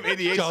like, I have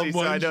ADHD, so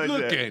I Someone's know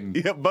looking.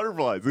 Yeah,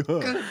 butterflies.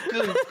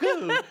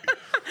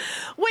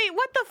 Wait,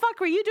 what the fuck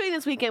were you doing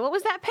this weekend? What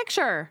was that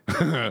picture?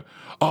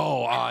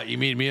 You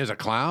mean me as a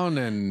clown?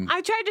 And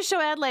I tried to show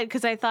Adelaide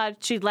because I thought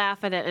she'd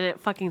laugh at it, and it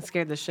fucking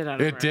scared the shit out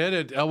of her. it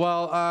did.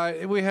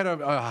 We had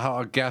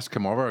a guest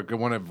come over,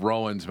 one of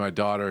Rowan's, my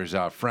daughter's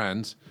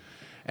friends,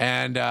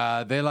 and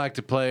they like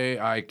to play.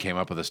 I came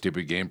up with a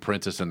stupid game,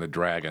 Princess and the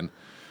Dragon,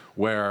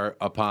 where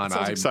upon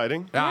Sounds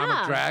exciting. I'm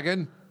Yeah. a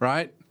dragon,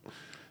 right?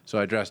 So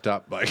I dressed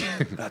up like.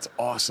 That's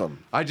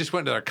awesome. I just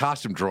went to their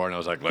costume drawer and I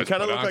was like, let's You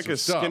kind of put look on like some a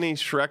stuff. skinny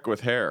Shrek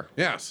with hair.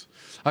 Yes.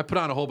 I put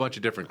on a whole bunch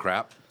of different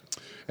crap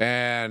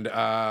and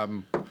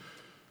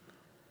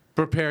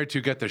prepared to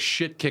get the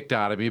shit kicked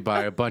out of me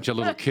by a bunch of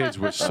little kids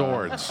with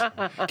swords.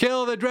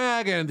 Kill the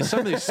dragon. Some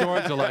of these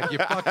swords are like,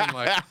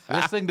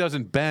 this thing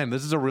doesn't bend.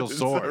 This is a real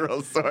sword. a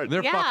real sword.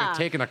 They're Yeah. fucking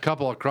taking a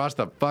couple across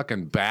the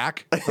fucking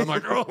back. I'm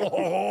like,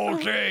 oh,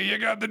 okay, you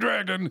got the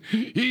dragon.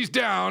 He's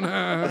down.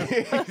 And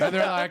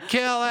they're like,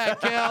 kill it,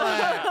 kill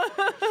it.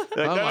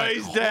 I'm No, like,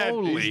 he's dead.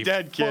 holy He's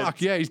dead, kids.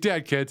 fuck. Yeah, he's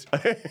dead, kids.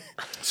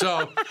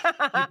 So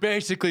you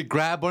basically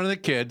grab one of the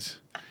kids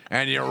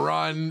and you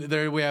run.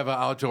 There we have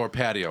outdoor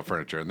patio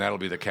furniture, and that'll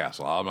be the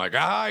castle. I'm like,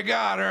 I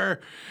got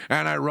her.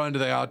 And I run to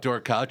the outdoor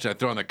couch. I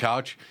throw on the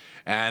couch.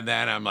 And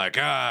then I'm like,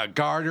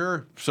 guard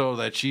her so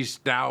that she's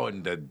now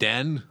in the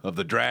den of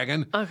the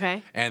dragon.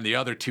 Okay. And the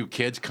other two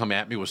kids come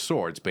at me with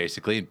swords,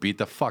 basically, and beat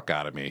the fuck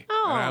out of me.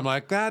 Oh. And I'm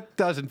like, that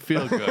doesn't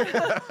feel good.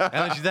 And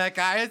then she's like,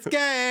 I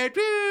escaped.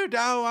 Woo,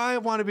 no, I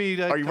want to be.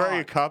 Are you wearing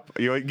a cup?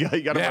 You gotta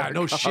Yeah, wear a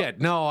no cup.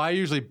 shit. No, I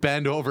usually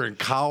bend over and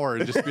cower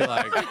and just be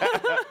like,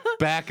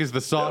 back is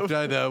the soft,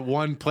 the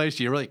one place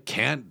you really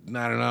can't.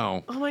 I don't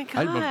know. Oh my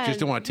I God.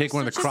 just don't want to take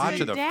one in the Such a crotch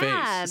good of the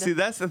dad. face. See,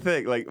 that's the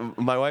thing. Like,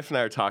 my wife and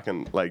I are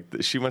talking, like,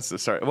 she wants to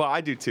start. Well,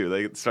 I do too.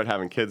 They start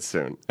having kids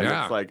soon. And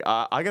Yeah. it's like,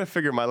 I got to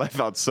figure my life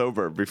out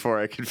sober before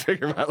I can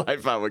figure my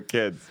life out with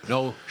kids.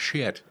 No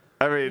shit.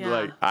 I mean,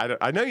 Yeah. like,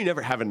 I know you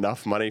never have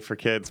enough money for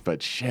kids,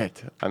 but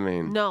shit. I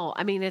mean, No,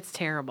 I mean, it's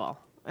terrible.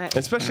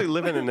 especially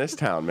living in this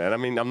town, man. I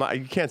mean,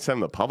 you can't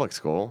send them to public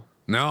school.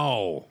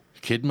 No.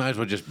 Kid might as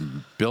well just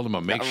build him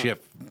a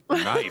makeshift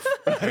knife.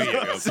 There you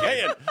go,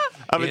 Saying. kid.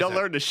 I mean, He has don't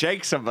learn to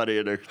shake somebody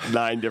in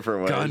 9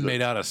 different ways. Gun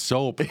made out of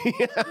soap.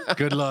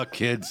 Good luck,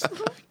 kids.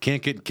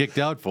 Can't get kicked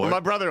out for My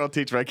it. brother will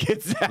teach my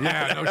kids that.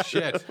 Yeah, no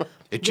shit.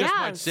 It just Yeah,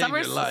 might save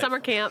your life. summer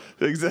camp.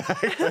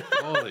 Exactly.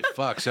 Holy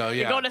fuck. So,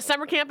 yeah. You're going to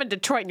summer camp in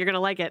Detroit, and you're going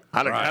to like it.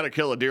 How to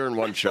kill a deer in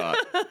one shot.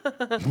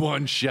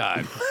 One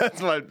shot.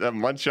 That's my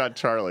one-shot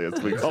Charlie, as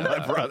we call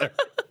my brother.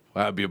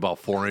 That would be about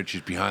 4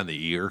 inches behind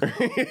the ear.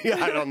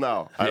 Yeah, I don't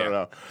know. I don't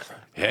know.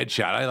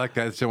 Headshot. I like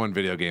that. It's the one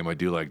video game I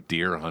do like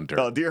Deer Hunter.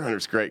 Oh, Deer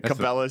Hunter's great.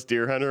 Cabela's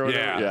Deer Hunter. Or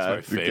whatever. Yeah,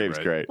 that's my the game's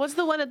favorite. great. What's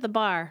the one at the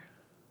bar?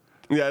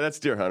 Yeah, that's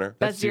Deer Hunter.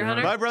 That's Deer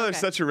Hunter? My brother's Okay.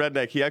 such a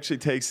redneck. He actually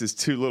takes his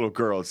 2 little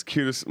girls.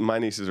 Cutest. My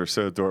nieces are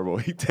so adorable.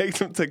 He takes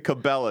them to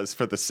Cabela's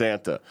for the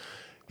Santa.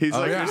 He's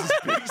like, yeah. there's this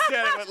big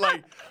Santa with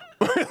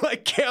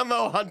like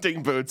camo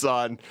hunting boots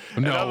on.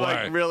 And No I'm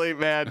way. like, really,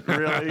 man?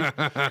 Really?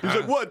 He's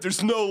like, what?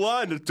 There's no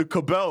line at the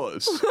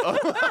Cabela's.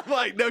 I'm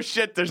like, no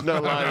shit, there's no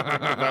line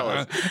at the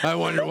Cabela's. I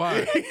wonder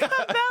why.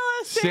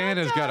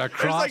 Santa's got a There's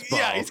crossbow. like,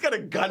 yeah, he's got a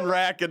gun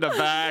rack in the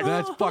back.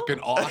 That's fucking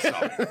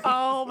awesome.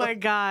 Oh my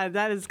God,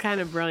 that is kind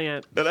of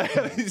brilliant. And I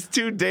have these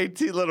 2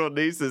 dainty little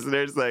nieces, and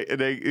they're just like, and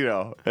they,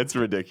 it's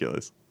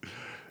ridiculous.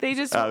 They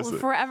just Absolutely.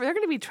 forever. They're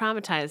going to be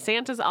traumatized.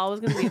 Santa's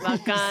always going to be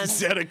about guns.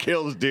 Santa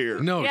kills deer.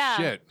 No Yeah.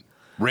 shit.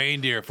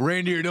 Reindeer. If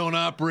reindeer don't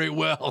operate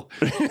well,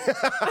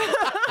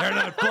 they're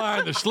not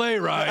flying the sleigh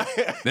right.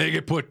 They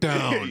get put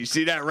down. You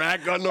see that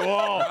rack on the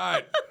wall?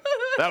 Right.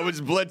 That was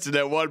blitzing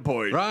at one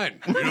point. Right.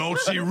 You don't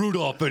see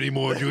Rudolph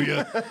anymore, do you?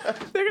 They're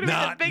going to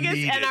Not be the biggest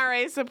needed.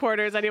 NRA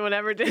supporters anyone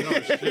ever did.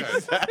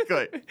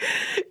 Exactly.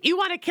 You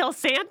want to kill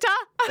Santa?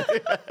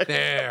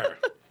 There.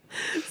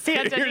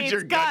 Santa Here's needs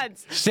your gun.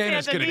 guns.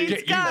 Santa's Santa going to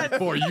needs get guns. you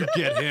before you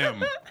get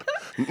him.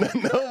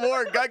 No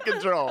more gun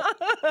control.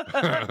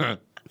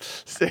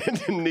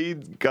 Santa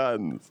needs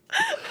guns.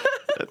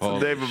 That's the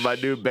name of my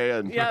new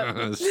band.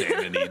 Yep.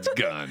 Santa needs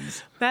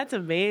guns. That's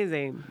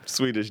amazing.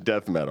 Swedish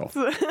death metal.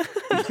 That's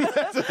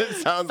what it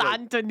sounds like.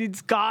 Santa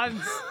needs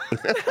guns.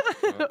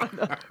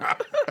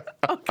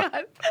 Oh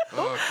God.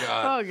 Oh, God.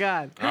 Oh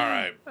God. All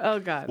right. Oh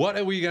God. What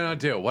are we going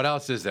to do? What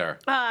else is there?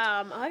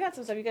 I got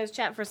some stuff. You guys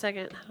chat for a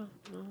second. I don't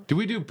know. Do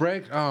we do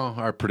break? Oh,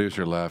 our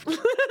producer left.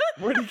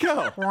 Where'd he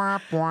go?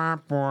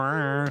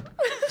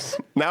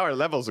 Now our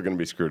levels are going to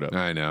be screwed up.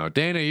 I know.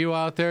 Dana, you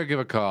out there? Give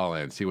a call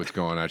in. See what's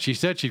going on. She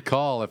said she'd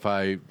call if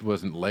I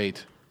wasn't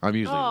late. I'm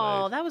usually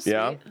Oh, late. that was sweet.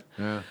 Yeah?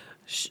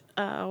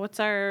 Yeah. What's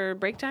our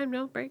break time?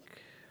 No break.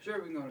 Sure,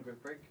 we can go on a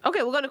quick break.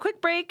 Okay, we'll go on a quick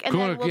break and Go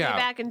then on- we'll yeah. be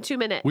back in 2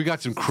 minutes. We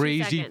got some 2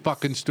 crazy seconds.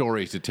 fucking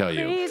stories to tell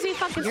you. Crazy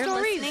fucking You're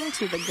stories. listening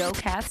to the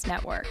GoCast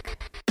Network.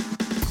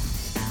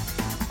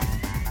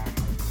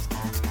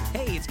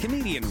 Hey, it's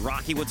comedian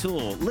Rocky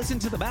Watul. Listen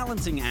to The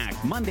Balancing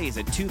Act Mondays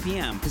at 2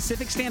 p.m.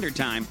 Pacific Standard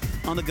Time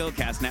on the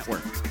GoCast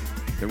Network.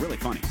 They're really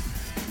funny.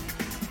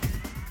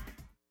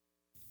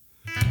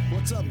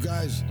 What's up,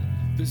 guys?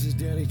 This is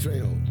Danny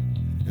Trejo,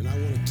 and I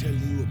want to tell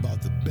you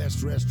about the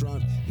best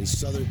restaurant in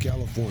Southern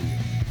California,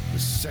 the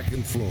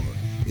Second Floor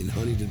in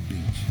Huntington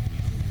Beach.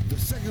 The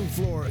Second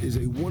Floor is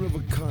a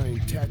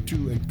one-of-a-kind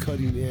tattoo and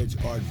cutting-edge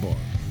art bar.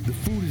 The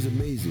food is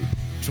amazing.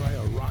 Try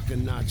our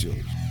Rockin'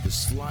 Nachos, the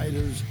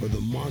sliders, or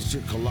the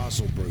Monster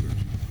Colossal Burgers,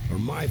 or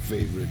my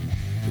favorite,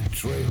 the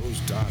Trejo's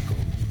Taco.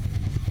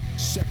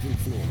 Second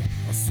Floor.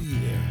 I'll see you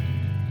there.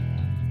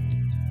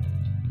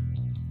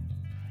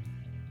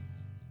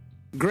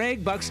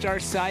 Greg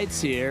Buckstar Sides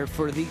here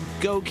for the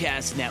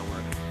GoCast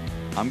Network.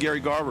 I'm Gary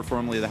Garver,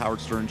 formerly of the Howard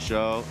Stern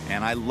Show,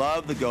 and I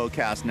love the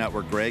GoCast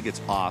Network, Greg.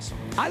 It's awesome.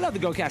 I love the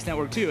GoCast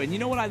Network too, and you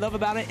know what I love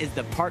about it is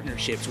the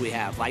partnerships we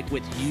have, like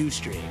with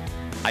Ustream.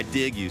 I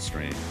dig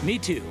Ustream. Me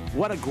too.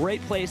 What a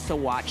great place to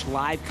watch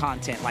live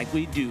content like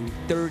we do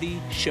 30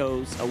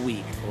 shows a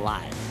week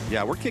live.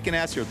 Yeah, we're kicking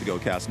ass here at the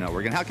GoCast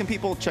Network. And how can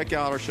people check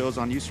out our shows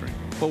on Ustream?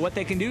 But what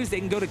they can do is they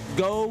can go to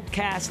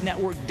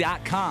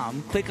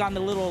GoCastNetwork.com, click on the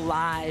little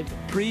live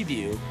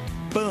preview,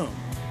 boom,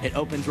 it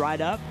opens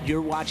right up.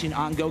 You're watching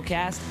on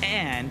GoCast,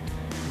 and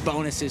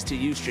bonuses to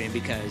Ustream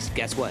because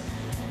guess what?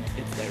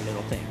 It's their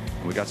little thing.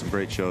 We got some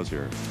great shows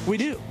here. We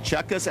do.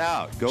 Check us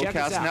out. Check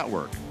us GoCast out.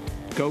 Network.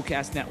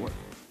 GoCast Network.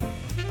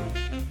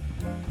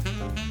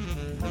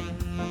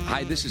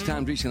 Hi, this is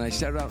Tom Dreesen. I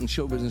started out in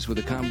show business with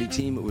a comedy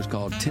team. It was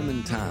called Tim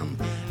and Tom.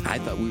 I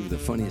thought we were the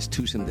funniest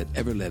twosome that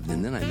ever lived,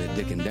 and then I met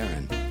Dick and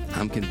Darren.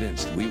 I'm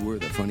convinced we were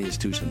the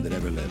funniest twosome that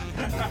ever lived.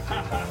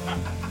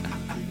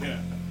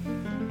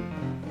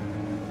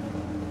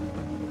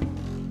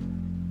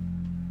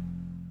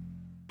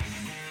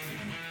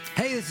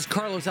 Hey, this is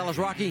Carlos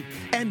Alazraqui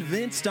and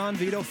Vince Don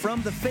Vito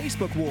from the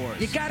Facebook Wars.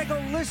 You gotta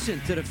go listen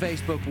to the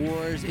Facebook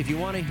Wars if you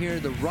want to hear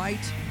the right,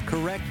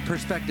 correct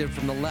perspective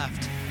from the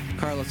left.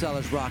 Carlos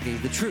Alazraqui,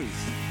 the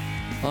truth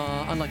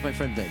unlike my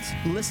friend Vince.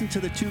 Listen to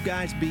the two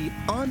guys be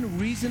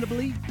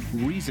unreasonably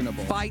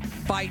reasonable. Fight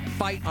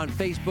on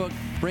Facebook.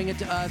 Bring it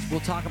to us. We'll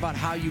talk about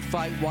how you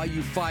fight, why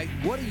you fight.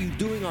 What are you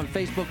doing on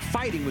Facebook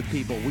fighting with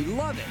people? We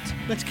love it.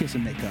 Let's kiss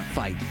and make up.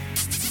 Fight.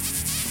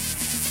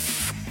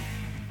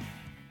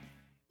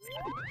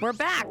 We're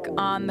back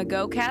on the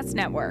GoCast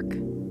Network.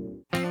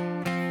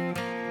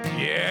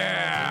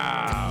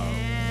 Yeah.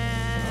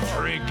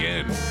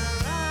 Drinking.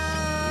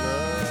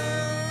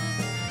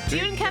 Do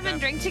you and Kevin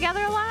drink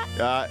together a lot?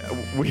 I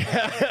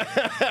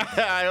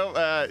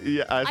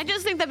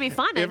just think that'd be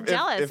fun. I'm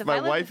jealous. If my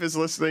wife is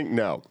listening,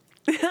 no.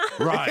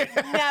 Right.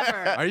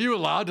 Never. Are you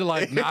allowed to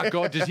knock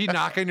on? Does he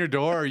knock on your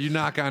door or you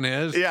knock on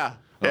his? Yeah.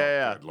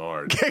 Yeah. Good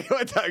Lord.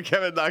 One time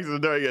Kevin knocks on the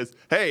door. He goes,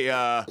 "Hey, you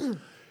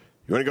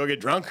want to go get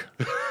drunk?"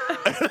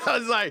 And I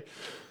was like,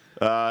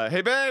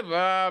 "Hey, babe.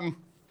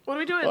 What are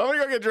we doing? I'm gonna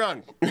go get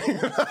drunk."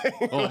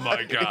 Oh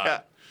my God. Yeah.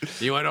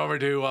 You went over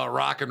to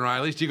Rock and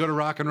Riley's. Do you go to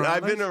Rock and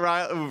Riley's? I've been to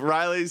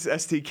Riley's,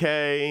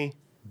 STK,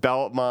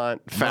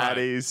 Belmont,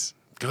 Fatty's.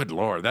 Good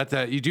Lord.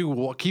 Can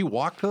you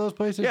walk to those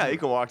places? Yeah, you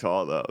can walk to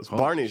all those.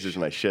 Barney's is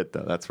my shit,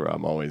 though. That's where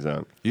I'm always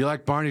at. You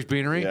like Barney's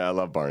Beanery? Yeah, I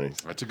love Barney's.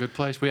 That's a good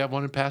place. We have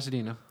one in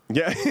Pasadena.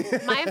 Yeah.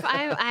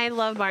 I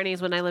love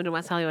Barney's when I lived in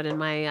West Hollywood, and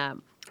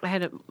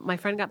my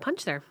friend got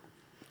punched there.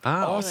 Oh,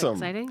 awesome.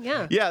 Exciting,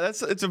 yeah. Yeah,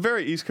 it's a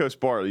very East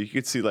Coast bar. You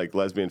could see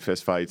lesbian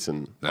fist fights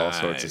and all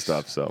sorts of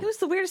stuff. So It was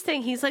the weirdest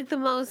thing. He's the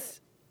most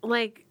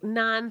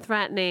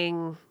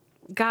non-threatening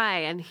guy,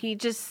 and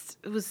it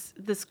was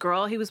this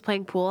girl. He was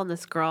playing pool, and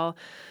this girl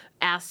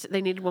asked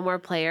they needed one more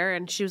player,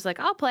 and she was like,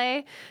 "I'll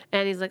play,"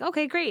 and he's like,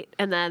 "Okay, great,"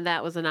 and then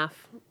that was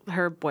enough.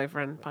 Her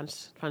boyfriend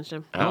punched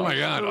him. Oh my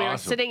God! We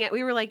awesome.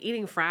 we were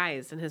eating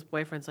fries, and his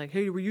boyfriend's like,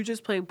 "Hey, were you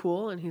just playing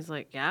pool?" And he's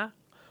like, "Yeah."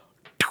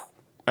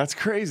 that's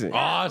crazy.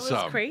 Awesome.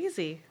 It was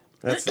crazy.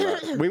 That's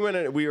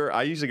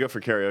I usually go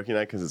for karaoke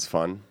night because it's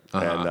fun.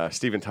 And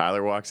Steven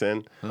Tyler walks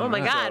in. Oh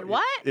my God!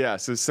 What? Yeah.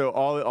 So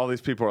all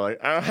these people are like,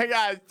 "Oh my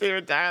God,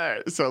 Steven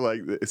Tyler!"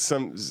 So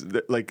some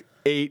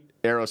 8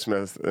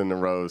 Aerosmith in a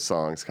row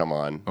songs come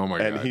on. Oh my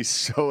God! And he's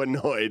so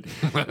annoyed.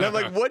 And I'm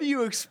like, "What do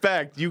you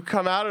expect? You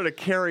come out at a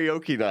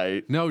karaoke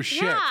night? No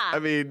shit. Yeah. I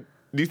mean,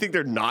 do you think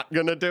they're not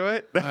gonna do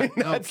it?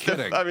 No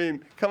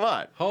kidding. Come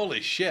on,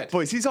 Holy shit.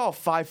 boys. He's all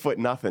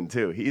 5'0"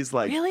 too. He's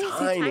Really? Is he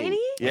tiny. tiny?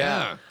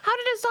 Yeah. How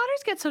did his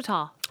daughters get so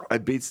tall?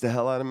 It beats the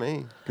hell out of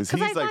me because 'Cause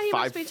I he's thought he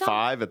must be tall.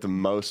 5'5" at the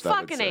most. I would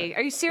Fucking say. A.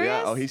 Are you serious?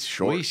 Yeah. Oh, he's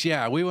short.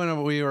 We went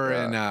over. We were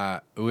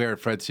at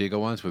Fred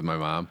Siegel once with my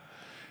mom,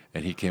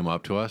 and he came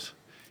up to us.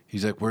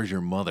 He's like, "Where's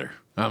your mother?"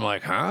 I'm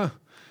like, "Huh?"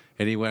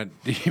 And he went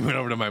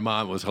over to my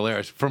mom. It was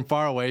hilarious. From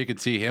far away, you could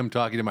see him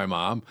talking to my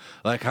mom.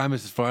 Like, "Hi,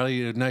 Mrs.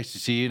 Farley. Nice to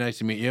see you. Nice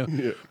to meet you."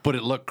 Yeah. But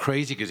it looked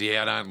crazy because he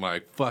had on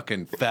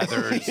fucking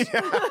feathers. He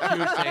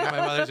was taking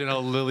my mother's in a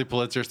Lily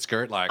Pulitzer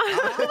skirt. Like,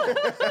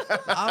 "Oh,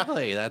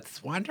 lovely.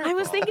 That's wonderful." I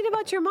was thinking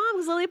about your mom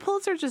because Lily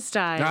Pulitzer just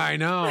died. I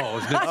know.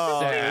 Isn't it I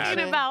was sad?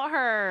 thinking about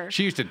her.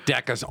 She used to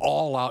deck us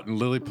all out in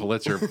Lily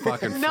Pulitzer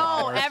fucking No,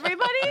 flowers.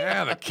 everybody?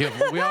 Yeah, the kid.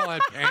 We all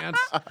had pants.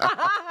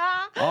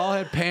 All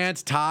had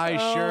pants, ties,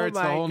 Oh shirts,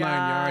 the my whole 9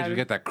 yards. God. We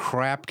get that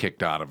crap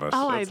kicked out of us.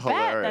 Oh, That's I bet.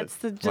 hilarious.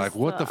 That's Like,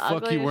 what the fuck you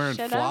ugliest wearing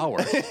shit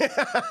flowers?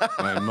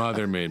 My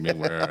mother made me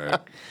wear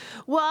it.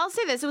 Well, I'll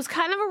say this. It was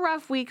kind of a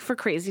rough week for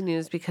crazy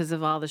news because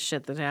of all the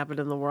shit that happened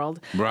in the world.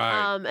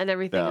 Right. And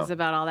everything is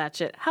about all that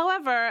shit.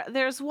 However,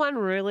 there's one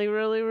really,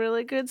 really,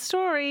 really good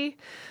story.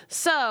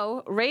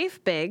 So,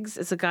 Rafe Biggs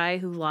is a guy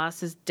who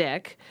lost his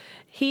dick.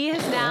 He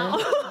has now...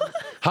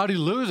 How'd he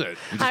lose it?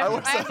 He just- I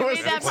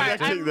wasn't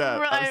expecting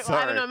that. I'm I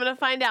sorry. don't know. I'm going to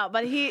find out.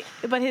 But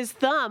his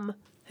thumb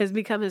has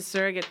become his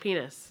surrogate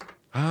penis.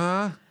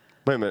 Huh?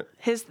 Wait a minute.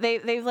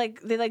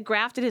 They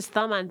grafted his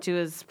thumb onto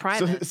his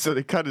private. So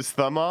they cut his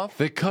thumb off?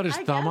 They cut his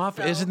thumb off?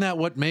 so. Isn't that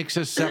what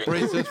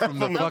separates us from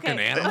the fucking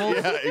animals?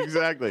 Yeah,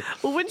 exactly.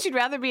 Well, wouldn't you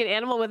rather be an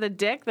animal with a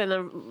dick than a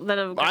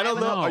I don't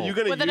know. Are you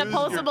going to with an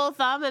opposable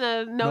thumb and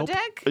a no Nope.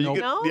 dick? Are you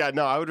No. Yeah,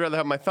 no. I would rather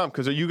have my thumb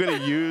because are you going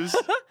to use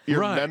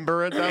your Right.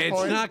 member at that It's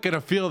point? not going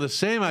to feel the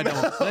same, I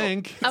don't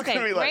think. Okay,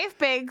 gonna be like- Rafe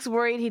Biggs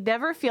worried he'd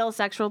never feel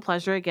sexual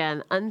pleasure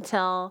again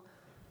until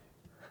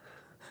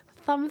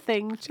thumb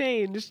thing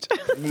changed.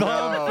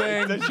 No,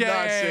 thing did not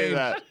say changed.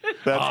 that.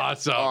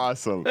 That's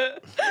Awesome.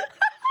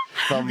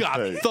 Thumb You got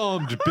thing.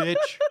 thumbed,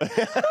 bitch.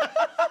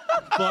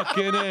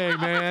 Fucking A,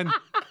 man.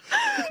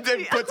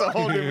 It puts a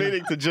whole new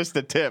meaning to just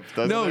a tip,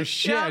 doesn't No it?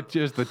 shit,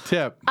 just the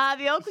tip.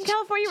 The Oakland,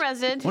 California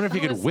resident. Wonder if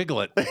you could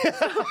wiggle it. Let's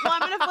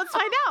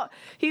find out.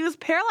 He was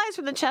paralyzed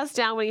from the chest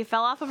down when he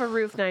fell off of a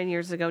roof 9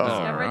 years ago.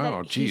 Discovered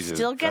that Jesus. he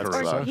still gets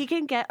That's rough. he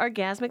can get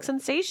orgasmic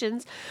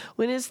sensations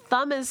when his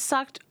thumb is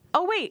sucked.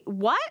 Oh wait,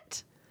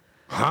 what?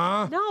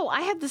 Huh? No,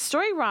 I had the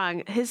story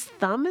wrong. His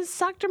thumb is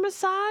sucked or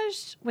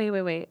massaged. Wait.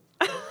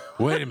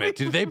 Wait a minute.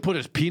 Did they put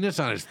his penis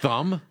on his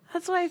thumb?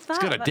 That's what I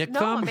thought. got a but dick no,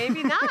 thumb?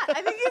 maybe not.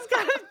 I think he's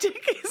got a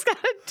dick. He's got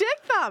a dick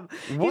thumb.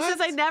 He What?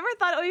 says, "I never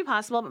thought it would be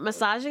possible, but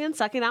massaging and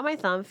sucking on my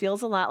thumb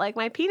feels a lot like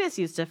my penis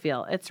used to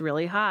feel. It's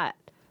really hot."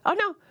 Oh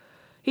no,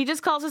 he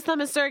just calls his thumb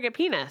his surrogate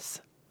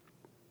penis.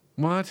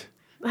 What?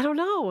 I don't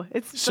know.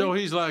 It's So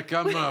he's like,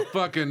 I'm gonna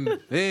fucking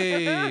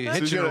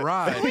hit you a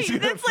ride. He's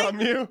gonna thumb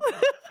you.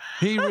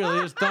 He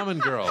really is thumbing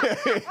girl.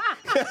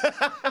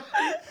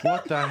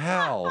 What the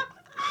hell?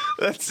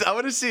 I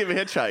want to see him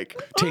hitchhike.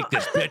 Take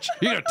this, bitch.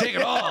 You're gonna take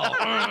it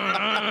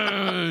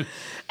all.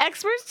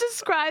 Experts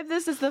describe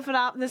this as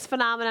this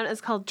phenomenon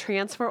is called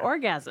transfer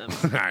orgasm.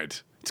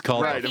 Right. It's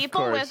called Right, of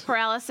People course. with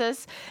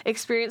paralysis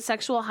experience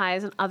sexual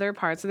highs in other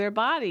parts of their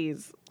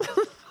bodies.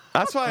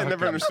 That's why I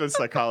never understood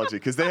psychology,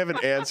 because they have an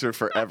answer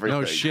for everything.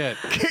 No shit.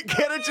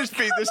 Can't it just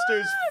be this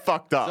dude's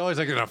fucked up? It's always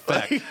like an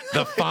effect.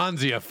 The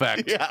Fonzie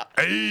effect. Yeah.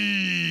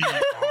 Hey.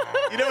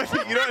 You know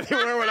what they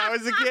were when I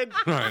was a kid?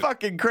 Right.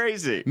 Fucking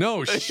crazy.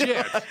 No shit. You'll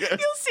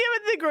see him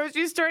at the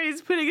grocery store and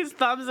he's putting his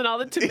thumbs in all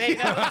the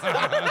tomatoes.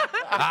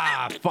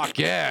 Fuck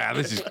yeah.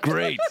 This is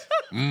great.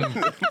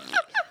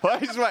 Why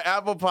does my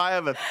apple pie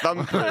have a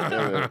thumbprint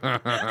in it?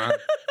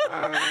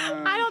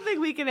 I don't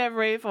think we can have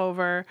Rafe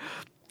over.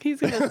 He's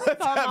going to thumb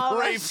all Have of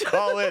Rafe us.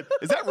 call in.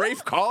 Is that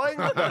Rafe calling?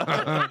 Holy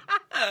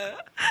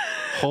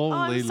Oh,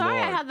 I'm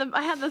sorry. Lord.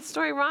 I had the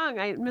story wrong.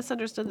 I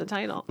misunderstood the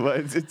title. Well,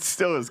 it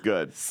still is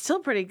good. Still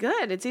pretty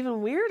good. It's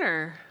even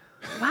weirder.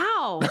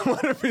 Wow. I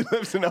wonder if he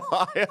lives in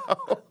Ohio.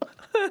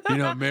 You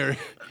know, Mary.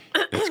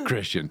 That's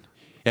Christian.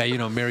 Yeah, you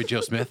know, Mary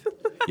Jo Smith.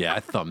 Yeah, I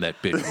thumbed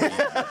that bitch.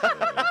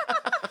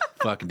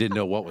 Fucking didn't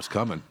know what was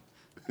coming.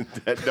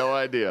 Had no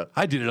idea.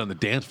 I did it on the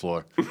dance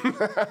floor.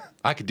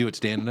 I could do it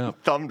standing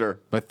up. Thumbed her.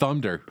 I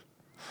thumbed her.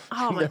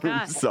 Oh my Never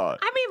god. saw it.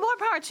 I mean, more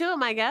power to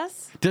him, I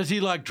guess. Does he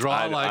like draw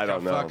I like a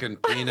don't know. fucking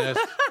penis?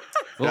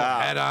 Little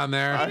Yeah. head on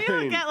there. Maybe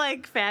he'll get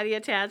like fatty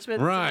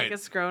attachments Right. like a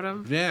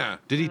scrotum. Yeah.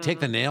 Did he take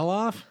the nail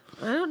off?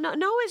 I don't know.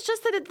 No, it's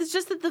just that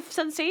the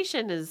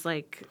sensation is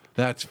like.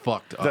 That's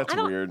fucked up. That's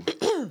weird.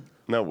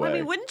 No way. I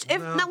mean, wouldn't if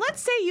now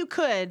let's say you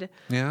could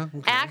Yeah.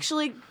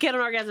 actually get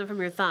an orgasm from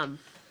your thumb,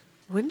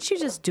 wouldn't you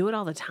just do it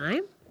all the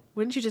time?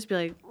 Wouldn't you just be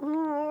like?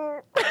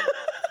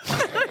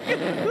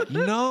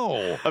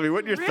 No. I mean,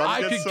 wouldn't your thumb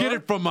I get could sore? get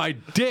it from my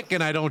dick,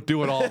 and I don't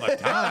do it all the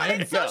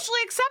time. It's socially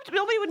acceptable.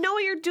 Nobody would know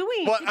what you're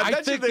doing. Well, I bet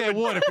you think they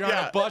would if you're on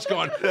yeah. a bus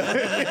going.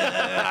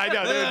 I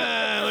know.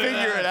 They would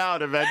figure it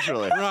out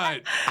eventually.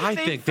 Right. I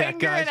They think that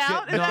finger guy's it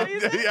out, getting is that up. what you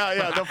said?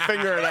 Yeah, they'll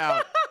figure it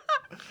out.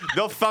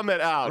 They'll thumb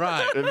it out.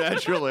 Right.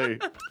 Eventually.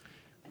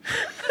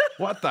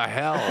 What the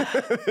hell?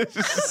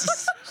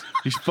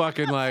 He's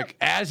fucking like,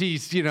 as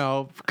he's,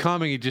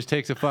 coming, he just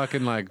takes a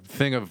fucking like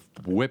thing of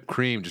whipped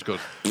cream, just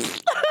goes.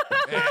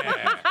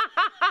 Yeah.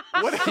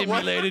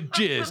 Simulated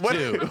jizz,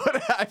 too.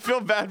 I feel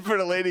bad for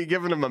the lady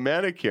giving him a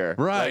manicure.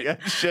 Right. Like,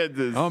 that shit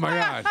is. Oh my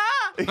God.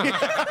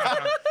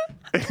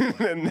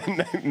 and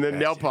then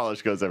nail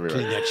polish goes everywhere.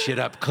 Clean that shit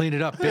up. Clean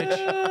it up, bitch.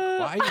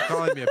 Why are you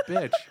calling me a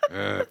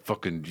bitch?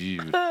 Fucking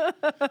you.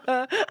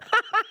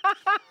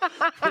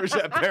 Where's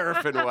that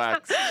paraffin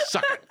wax?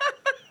 Suck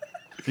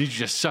it. You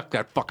just suck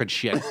that fucking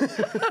shit.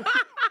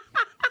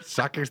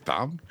 Suck your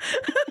thumb?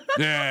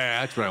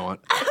 Yeah, that's what I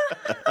want.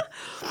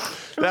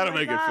 That'll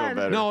make it feel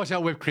better. No, it's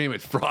not whipped cream.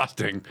 It's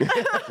frosting.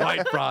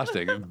 White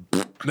frosting.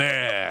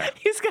 Yeah.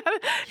 He's got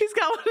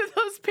one of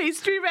those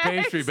pastry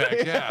bags. Pastry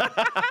bags, yeah.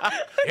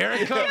 Here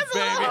it comes,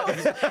 baby.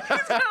 He's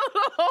got a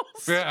little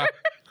holster. Yeah.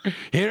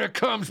 Here it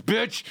comes,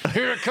 bitch.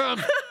 Here it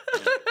comes.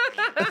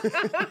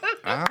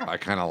 Oh, I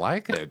kind of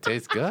like it. It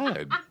tastes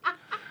good.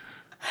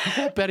 Is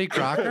that Betty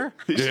Crocker?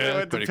 He should have Yeah,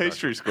 went to Betty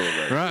pastry school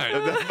then.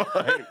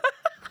 Right.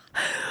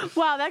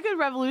 Wow, that could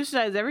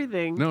revolutionize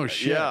everything. No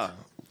shit. Yeah.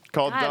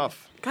 Called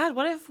Duff. God,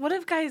 what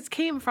if guys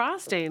came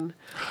frosting?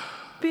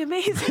 Be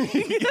amazing.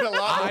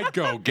 I'd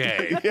go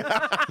gay.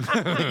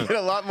 Get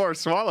a lot more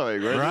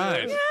swallowing, right?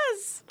 Right.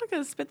 Yes. I'm not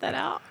gonna spit that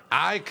out.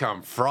 I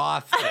come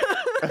frosted.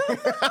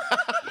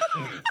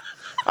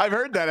 I've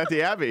heard that at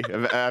the Abbey,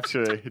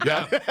 actually.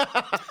 Yeah.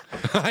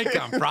 I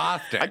come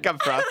frosted. I come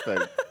frosting.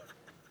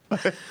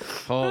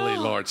 Holy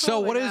Lord. So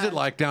what is it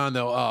like down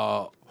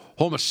the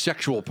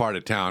homosexual part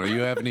of town? Do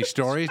you have any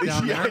stories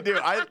down Yeah, there?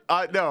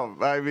 I do. No,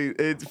 I mean,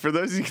 it's for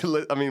those of you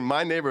who I mean,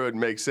 my neighborhood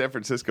makes San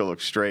Francisco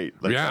look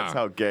straight. Like, Yeah. that's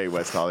how gay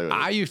West Hollywood is.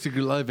 I used to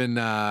live in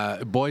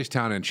Boys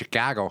Town in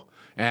Chicago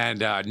and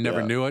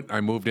never knew it.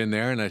 I moved in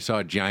there and I saw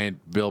a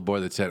giant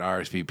billboard that said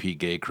RSVP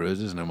gay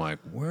cruises. And I'm like,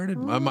 where did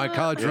my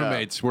college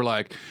roommates were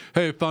like,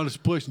 hey, I found this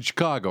place in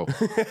Chicago.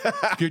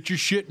 Get your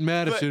shit in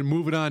Madison and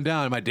move it on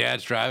down. And my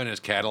dad's driving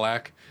his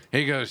Cadillac.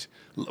 He goes,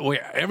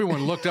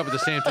 everyone looked up at the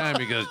same time.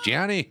 He goes,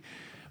 Johnny,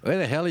 where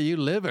the hell are you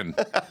living?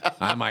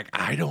 I'm like,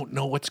 I don't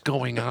know what's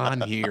going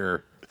on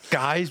here.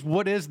 Guys,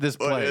 what is this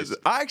place?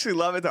 I actually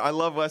love it. I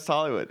love West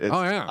Hollywood.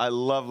 Oh, yeah. I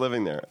love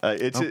living there.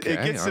 It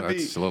gets to be.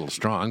 It's a little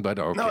strong, but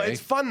okay. No, it's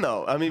fun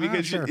though. I mean,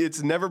 because sure.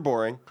 it's never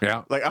boring.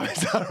 Yeah. Like I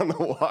was out on the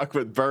walk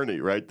with Bernie,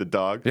 right, the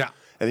dog. Yeah.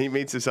 And he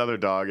meets this other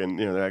dog, and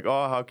they're like,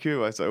 "Oh, how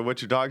cute!" I said,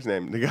 "What's your dog's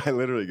name?" The guy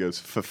literally goes,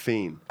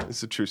 "Fafine." This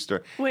is a true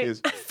story. Wait. He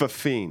goes,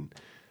 "Fafine."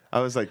 I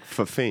was like,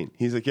 "Fafine."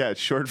 He's like, "Yeah,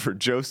 it's short for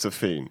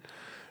Josephine."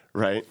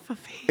 Right?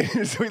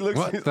 So he looks.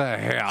 What the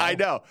hell? I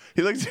know.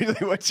 He looks at me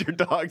like, "What's your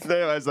dog's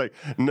name?" I was like,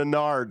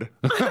 "Nanard."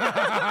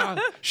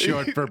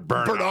 Short for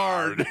Bernard.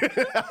 Bernard.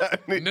 I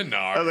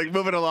Nanard. was like,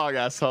 "Moving along,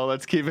 asshole.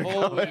 Let's keep it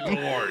Holy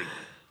going." Lord.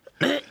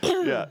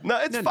 Yeah. No,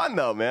 it's fun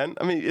though, man.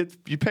 I mean,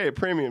 you pay a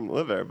premium to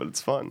live there, but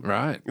it's fun.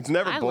 Right. It's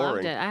never I boring.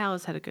 loved it. I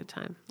always had a good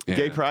time. Yeah.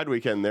 Gay Pride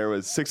weekend, there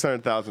was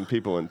 600,000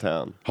 people in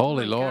town.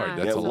 Holy Lord, God.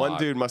 that's Yeah, a one lot.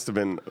 dude must have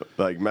been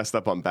like messed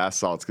up on bath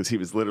salts because he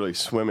was literally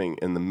swimming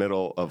in the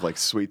middle of like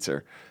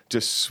Sweetser,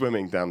 just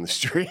swimming down the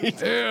street.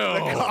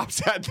 The cops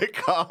had to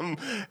come,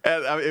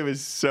 and I mean, it was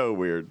so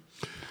weird.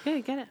 Yeah, I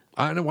get it.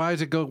 I don't know why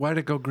did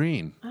it go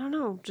green? I don't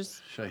know.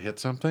 Just Should I hit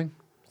something?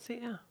 see.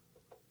 Yeah.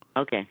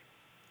 Okay.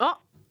 Oh.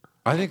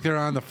 I think they're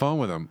on the phone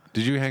with him.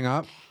 Did you hang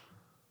up?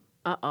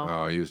 Uh oh.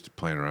 Oh, he was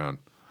playing around.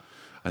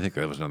 I think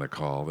that was another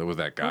call. It was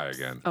that guy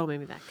again. Oh,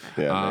 maybe that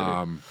guy.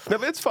 Yeah, maybe. No,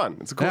 but it's fun.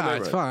 It's a cool Yeah,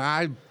 neighborhood. it's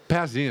fun.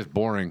 Pasadena's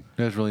boring.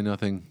 There's really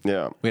nothing.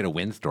 Yeah. We had a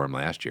windstorm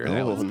last year. That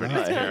Oh, was pretty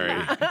nice. scary.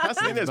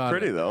 Pasadena's About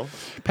pretty it. though.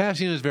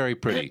 Pasadena's very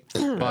pretty.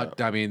 But,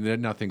 I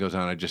mean, nothing goes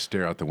on. I just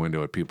stare out the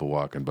window at people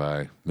walking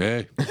by.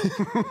 Hey.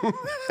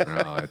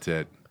 Oh, that's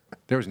it.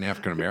 There was an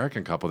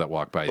African-American couple that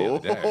walked by the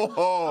other day.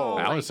 Oh,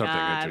 that was something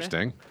God.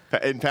 interesting.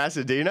 In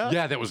Pasadena?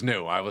 Yeah, that was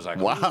new. I was like,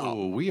 Wow.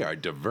 "Ooh, we are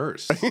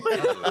diverse."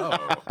 Hello.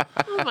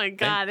 Oh my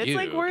God! Thank It's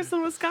like you. worse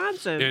than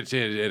Wisconsin. It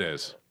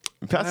is.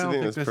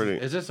 Pasadena's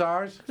pretty. Is this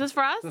ours? Is this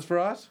for us? Is this for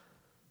us?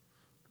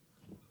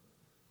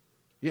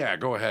 Yeah,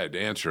 go ahead.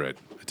 Answer it.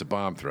 It's a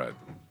bomb threat.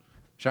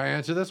 Shall I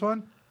answer this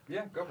one?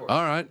 Yeah, go for it.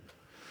 All right.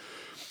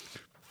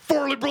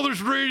 Farley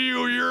Brothers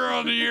Radio, you're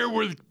on the air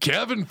with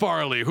Kevin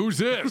Farley. Who's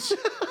this?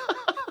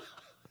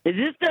 Is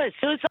this the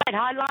suicide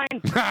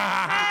hotline?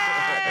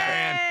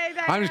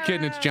 I'm just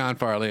kidding. It's John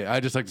Farley. I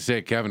just like to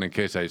say Kevin in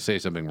case I say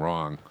something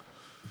wrong.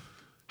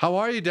 How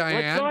are you,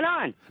 Diane? What's going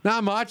on?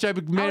 Not much. I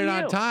made it are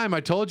on you? time. I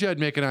told you I'd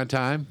make it on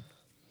time.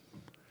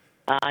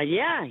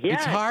 Yeah.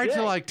 It's hard good.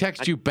 to like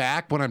text you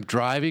back when I'm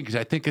driving because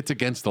I think it's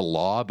against the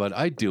law, but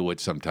I do it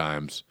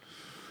sometimes.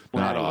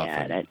 Not Well,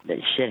 often. Yeah, that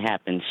shit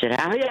happens.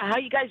 How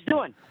you guys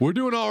doing? We're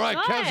doing all right.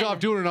 Good. Kev's off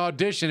doing an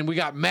audition, and we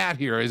got Matt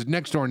here, his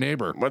next door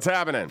neighbor. What's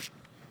happening?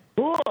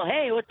 Cool.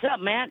 Hey, what's up,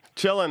 man?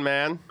 Chilling,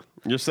 man.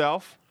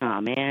 Yourself? Oh,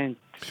 man.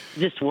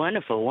 Just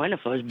wonderful,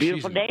 wonderful. It's a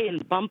beautiful day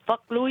in bumfuck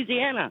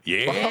Louisiana.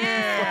 Yeah.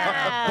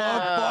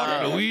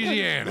 Bumfuck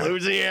Louisiana.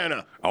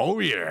 Louisiana. Oh,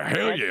 yeah.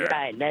 Hell That's yeah.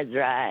 right. That's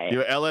right.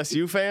 You an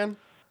LSU fan?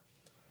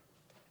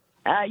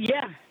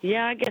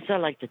 Yeah. I guess I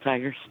like the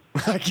Tigers.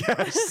 I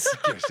guess.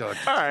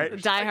 All right.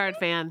 Diehard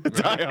fan.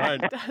 Die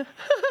hard.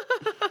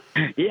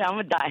 Yeah, I'm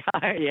a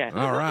diehard. Yeah.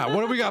 All right.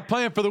 What do we got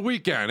planned for the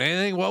weekend?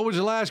 Anything? What was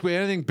the last week?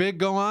 Anything big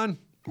go on?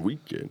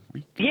 Weekend.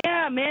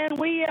 Yeah, man.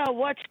 We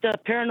watched a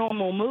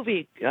paranormal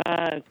movie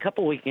a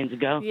couple weekends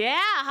ago. Yeah.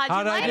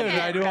 How'd you like do? it? Did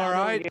I do all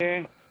right?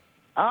 Here.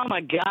 Oh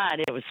my God,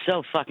 it was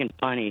so fucking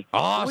funny. We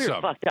Awesome.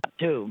 were fucked up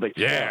too, but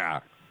Yeah.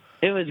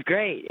 it was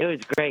great. It was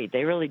great.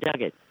 They really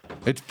dug it.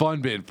 It's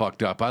fun being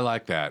fucked up. I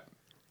like that.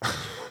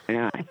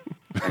 Yeah.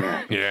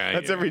 Yeah.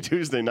 That's every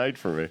Tuesday night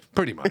for me.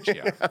 Pretty much,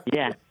 yeah.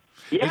 Yeah.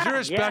 Is there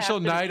a special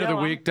after night of the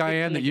show, week, I'm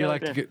Diane, that fixing you to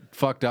like go to get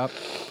fucked up?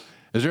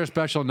 Is there a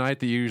special night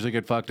that you usually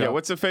get fucked Yeah, up?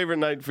 what's the favorite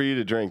night for you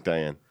to drink,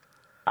 Diane?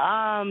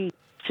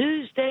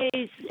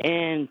 Tuesdays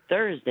and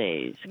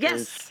Thursdays. 'Cause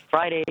Yes.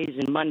 Fridays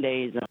and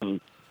Mondays,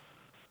 I'm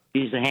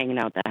usually hanging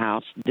out the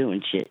house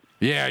doing shit.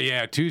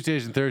 Yeah.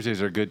 Tuesdays and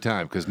Thursdays are a good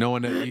time because no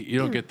one, you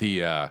don't get the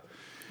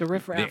The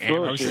riffraff. The I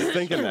was just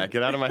thinking that.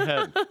 Get out of my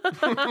head.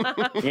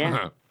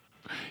 Yeah.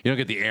 you don't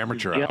get the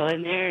amateur Go hour.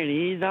 in there and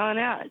he's on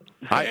out.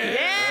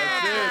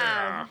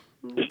 Yeah.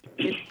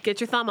 Get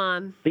your thumb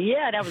on. But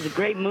yeah, that was a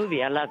great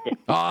movie. I loved it.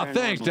 Oh,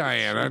 thanks,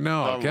 Diane. I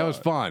know. That was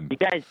fun. You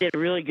guys did a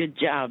really good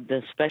job.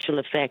 The special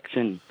effects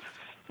and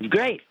it was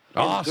great. It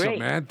was Awesome, great.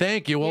 man.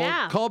 Thank you. Well,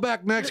 Yeah. call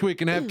back next week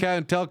and have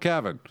Kevin tell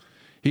Kevin.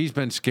 He's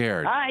been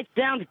scared. All right,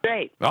 sounds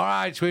great. All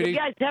right, sweetie. You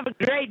guys have a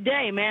great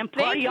day, man.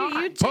 Party Thank you.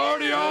 on. You too.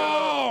 Party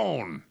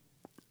on!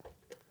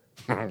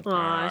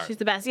 Aw, she's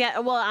the best. Yeah.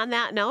 Well, on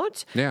that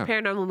note, Yeah.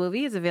 Paranormal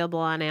Movie is available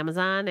on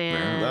Amazon.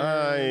 And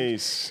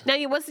Nice. now,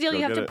 what's the deal? Go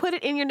You have get to it. put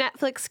it in your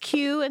Netflix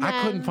queue, and then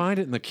I couldn't find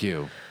it in the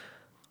queue.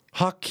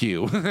 Huck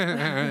queue.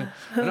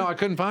 No, I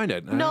couldn't find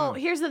it. I No, don't know.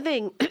 here's the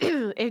thing.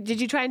 Did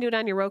you try and do it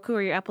on your Roku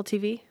or your Apple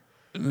TV?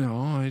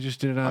 No, I just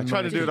did it on I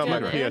tried my to do it on my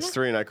computer.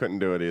 PS3 and I couldn't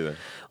do it either.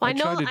 Well, I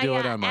tried to do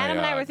it on my, Adam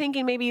and I were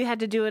thinking maybe you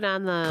had to do it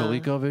on the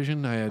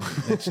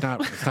ColecoVision. It's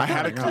not. I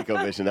had a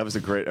ColecoVision. That was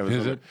a great.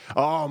 Is it?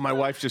 Oh, my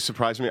wife just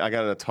surprised me. I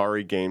got an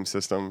Atari game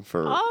system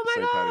for Oh, my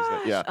St.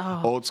 Patty's Day. Yeah,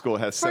 Oh. old school.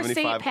 Has For St.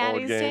 75 old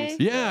Patty's games.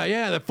 Day?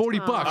 Yeah, the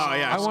 $40. Oh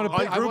yeah, I want to on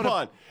put. I wanna-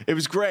 Groupon. It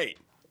was great.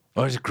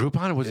 Oh, is it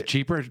Groupon? Was it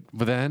cheaper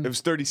then? It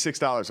was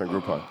 $36 on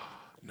Groupon.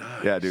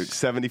 Nice. Yeah, dude,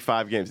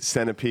 75 games.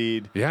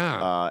 Centipede.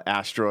 Yeah.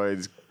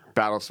 Asteroids.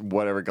 Battles,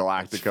 whatever,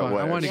 Galactica. Fun. I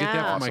Whatever. wanted to get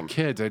that for my Awesome.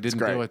 kids. I It's didn't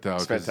great. do it though.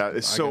 It's 'cause fantastic.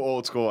 It's I so got-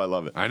 old school. I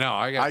love it. I know.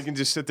 I can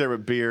just sit there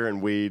with beer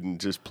and weed and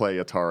just play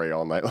Atari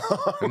all night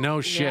long.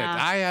 No shit. Yeah.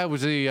 I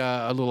was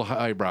a little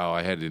highbrow.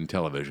 I had it in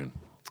television.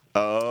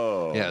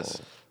 Oh. Yes.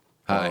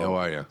 Hi, how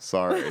are you?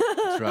 Sorry.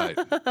 That's right.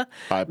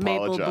 I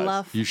Maple apologize.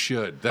 Bluff. You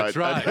should. That's I-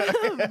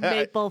 right.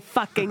 Maple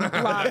fucking Bluff.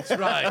 That's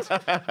right.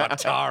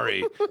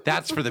 Atari.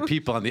 That's for the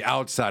people on the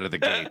outside of the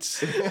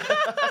gates.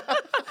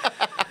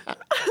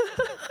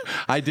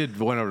 I did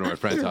went over to my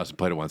friend's house and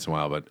played it once in a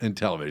while, but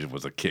Intellivision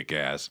was a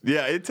kick-ass.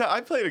 Yeah,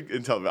 I played it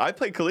in television. I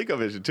played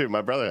ColecoVision too.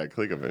 My brother had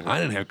ColecoVision. I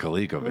didn't have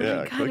ColecoVision.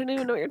 Yeah, I don't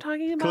even know what you're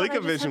talking about. I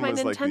just ColecoVision had my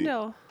was like the-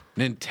 Nintendo.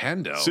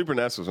 Nintendo. Super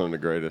NES was one of the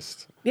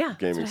greatest Yeah, gaming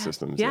that's what I had.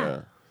 systems. Yeah.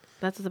 Yeah.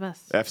 That's the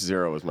best.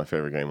 F-Zero was my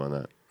favorite game on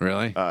that.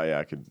 Really? Oh, yeah,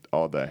 I could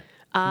all day.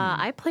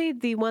 I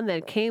played the one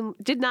that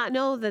did not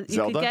know that you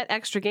Zelda? could get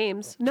extra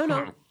games. No.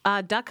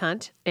 Duck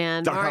Hunt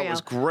and Duck Hunt Mario.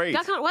 was great.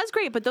 Duck Hunt was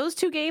great, but those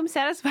 2 games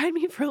satisfied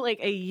me for like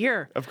a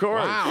year. Of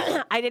course.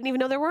 Wow. I didn't even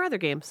know there were other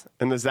games.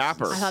 And the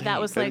Zapper. I thought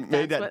that was They like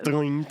made that's that what-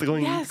 doing,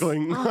 doing, Yes.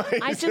 doing. Oh,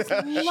 I just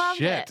loved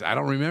Shit, it. I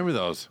don't remember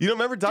those. You don't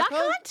remember Duck Duck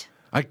Hunt?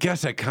 I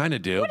guess I kind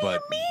of do, but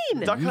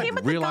Mean. Duck you Hunt Game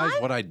with the realize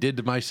gun? what I did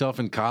to myself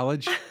in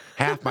college?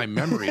 Half my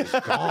memory is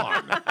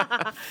gone.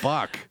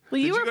 Fuck. Well,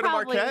 you Did were you go to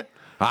probably Marquette?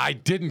 I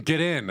didn't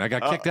get in. I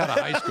got kicked out of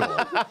high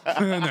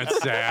school.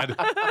 That's sad.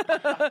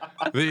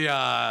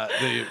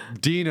 The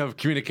dean of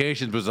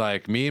communications was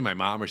like, me and my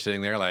mom were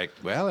sitting there like,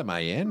 well, am I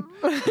in?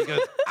 He goes,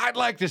 I'd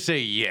like to say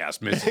yes,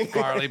 Mrs.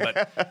 Farley,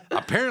 but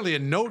apparently a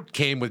note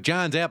came with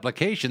John's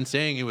application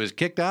saying he was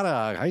kicked out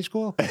of high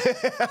school. And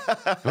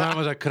I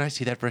was like, could I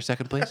see that for a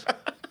second, please?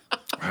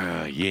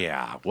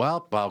 Yeah.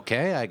 Well,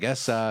 okay. I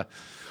guess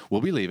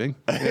we'll be leaving.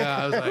 Yeah.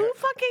 I was like, Who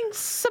fucking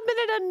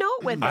submitted a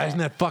note with it? isn't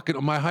that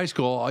fucking my high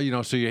school? You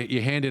know, so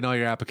you hand in all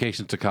your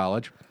applications to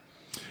college,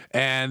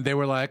 and they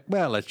were like,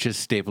 "Well, let's just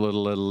staple a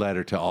little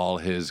letter to all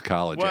his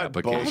college What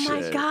applications." Oh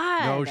my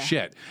god! No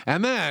shit.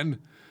 And then,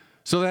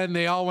 so then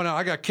they all went out.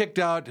 I got kicked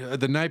out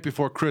the night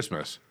before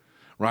Christmas,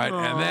 right?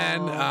 And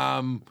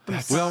then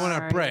we all went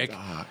on break.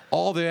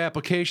 All the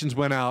applications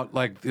went out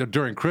like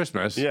during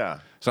Christmas. Yeah.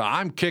 So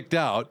I'm kicked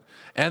out,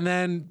 and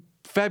then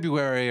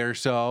February or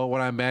so,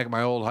 when I'm back at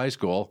my old high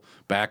school,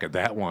 back at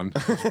that one,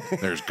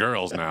 there's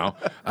girls now.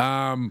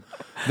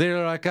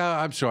 They're like, oh,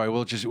 "I'm sorry,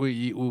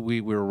 we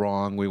were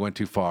wrong. We went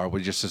too far. We're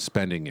just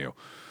suspending you."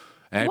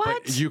 And,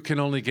 What? But you can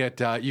only get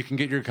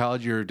your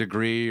college, your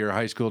degree, your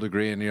high school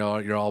degree, and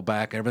you're all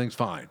back. Everything's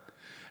fine.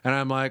 And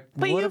I'm like,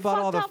 But what you about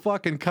all the fucked up.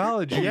 fucking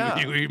college you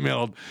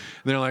emailed? And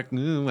they're like,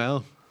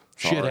 well,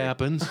 shit Sorry.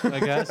 happens, I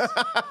guess.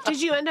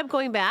 Did you end up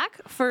going back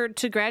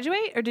to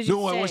graduate, or did you?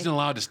 No, I stay? wasn't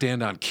allowed to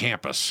stand on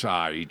campus.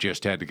 You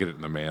just had to get it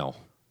in the mail.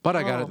 But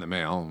I got it in the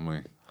mail.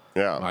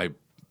 My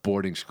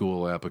boarding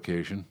school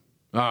application.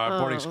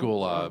 Boarding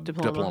school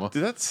diploma.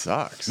 Dude, that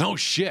sucks. No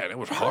shit. It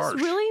was harsh.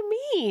 That's really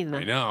mean.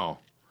 I know.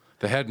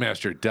 The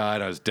headmaster died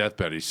on his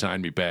deathbed. He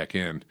signed me back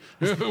in.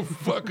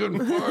 Fucking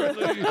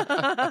Farley.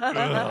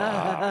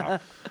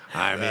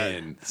 I'm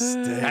in.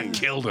 That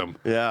killed him.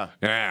 Yeah.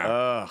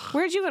 Yeah.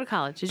 Where'd you go to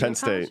college? Did you Penn go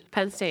to college? State.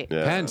 Penn State.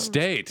 Yeah. Penn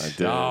State. I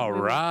did. All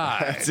right.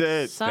 That's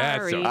it. Sorry.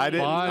 That's a I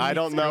didn't. fun I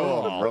don't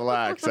know him. school.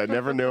 Relax. I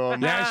never knew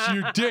him. Yes,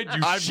 you did.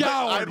 You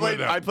showered with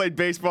him. I played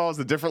baseball as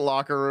a different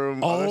locker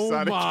room. other Oh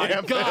side my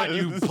of campus. God!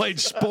 You played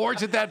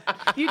sports at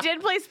that? You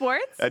did play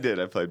sports? I did.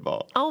 I played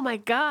ball. Oh my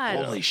god!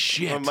 Holy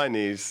shit! On my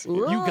knees.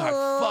 You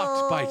got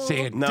fucked by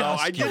Sandusky. No,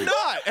 I did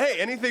not. Hey,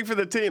 anything for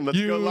the team. Let's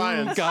You go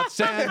Lions. got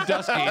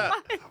Sandusky.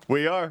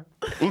 We are.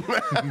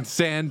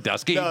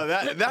 Sandusky. No,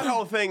 that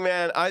whole thing,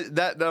 man.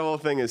 That whole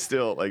thing is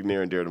still like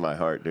near and dear to my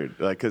heart, dude.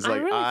 Like, cause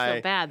like I really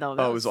feel bad though.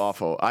 Oh, it was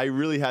awful. I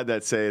really had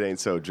that "say it ain't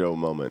so, Joe"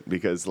 moment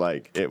because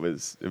like it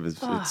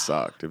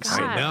sucked. It was so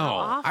God. I know.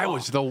 awful. I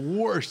was the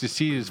worst to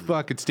see his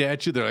fucking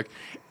statue. They're like,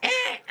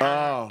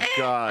 Oh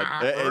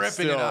God! It's Ripping it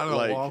still, out of the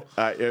like, wall.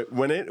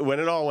 When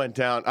it all went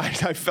down,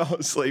 I fell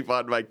asleep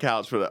on my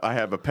couch. I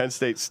have a Penn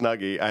State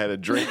Snuggie. I had a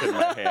drink in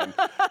my hand.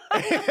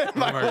 And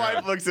my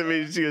wife looks at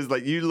me and she was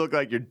like, "You look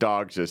like your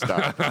dog just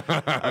died."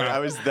 I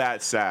was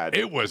that sad.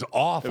 it was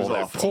awful. It was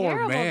That awful. poor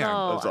Terrible, man. though.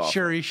 It was awful.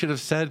 Sure, he should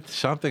have said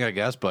something, I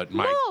guess, but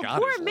my No, God.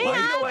 poor his man. life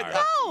You know what?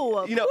 died.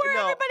 No, You know, poor no.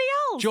 everybody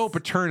else. Joe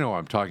Paterno,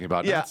 I'm talking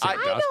about. Yeah, not I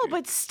Sandusky. I know,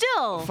 but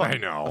still. I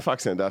know. Fuck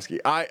Sandusky.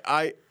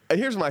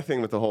 Here's my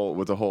thing with the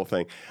whole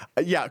thing.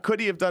 Yeah, could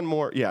he have done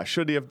more? Yeah,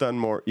 should he have done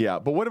more? Yeah,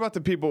 but what about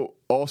the people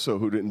also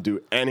who didn't do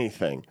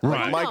anything?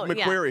 Right. Like Mike Oh,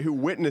 yeah. McQuarrie, who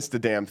witnessed the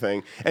damn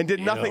thing and did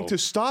nothing Ew. to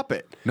stop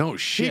it. No He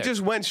shit. just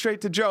went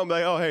straight to Joe and be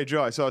like, "Oh, hey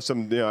Joe, I saw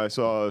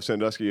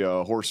Sandusky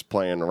horse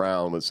playing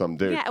around with some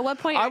dude." Yeah, at what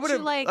point I aren't would you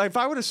have like, if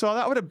I would have saw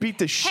that, I would have beat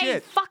the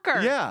shit.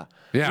 fucker. Yeah.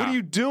 Yeah. What are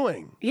you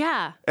doing?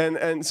 Yeah.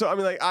 And so I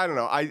mean, like, I don't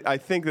know. I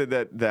think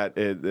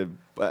that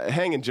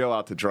hanging Joe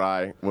out to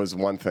dry was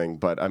one thing,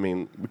 but I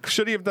mean,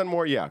 should he have done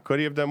more? Yeah. Could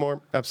he have done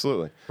more?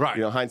 Absolutely. Right.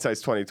 You know,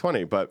 hindsight's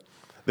 20/20, but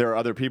there are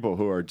other people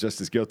who are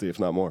just as guilty, if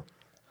not more.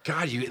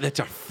 God, that's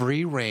a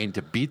free reign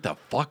to beat the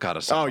fuck out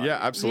of Oh somebody. yeah,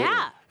 absolutely.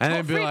 Yeah. And Oh,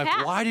 then be free like,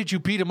 pass. why did you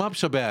beat him up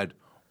so bad?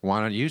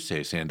 Why don't you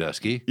say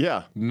Sandusky?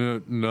 Yeah.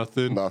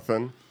 Nothing.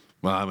 Nothing.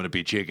 Well, I'm going to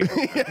beat you again.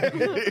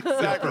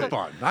 Exactly. For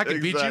fun. I can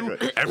beat you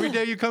Exactly. every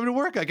day you come to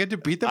work. I get to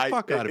beat the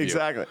fuck out of you.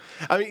 Exactly.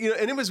 I mean, you know,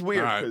 and it was weird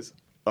All right. because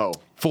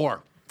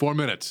 4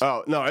 minutes.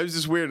 Oh no, it was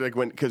just weird. Like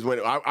when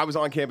I was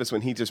on campus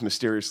when he just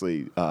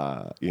mysteriously,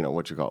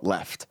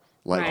 left.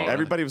 Like Right.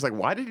 everybody was like,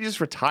 "Why did he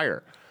just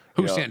retire?"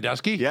 Who, You know?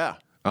 Sandusky? Yeah.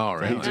 Oh,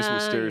 really? He just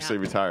mysteriously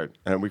retired,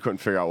 and we couldn't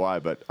figure out why,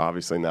 but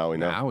obviously now we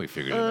know. Now we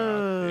figured it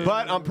out.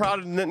 But I'm proud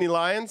of the Nittany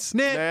Lions.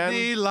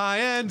 Nittany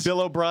Lions.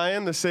 Bill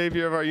O'Brien, the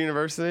savior of our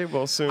university,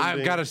 will soon be.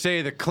 I've got to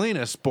say, the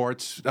cleanest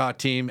sports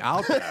team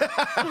out there.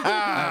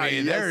 I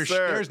mean, Yes,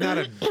 there's not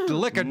a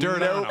lick of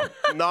dirt on them.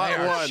 Not they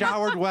are one.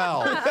 showered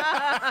well.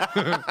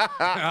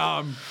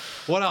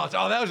 What else?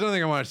 Oh, that was another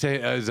thing I want to say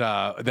is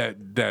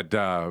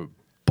that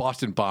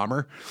Boston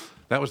bomber.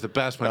 That was the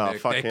best when they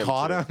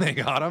caught him. They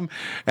got him,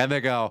 and they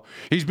go,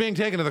 he's being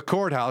taken to the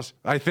courthouse,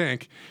 I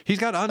think. He's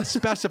got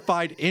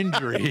unspecified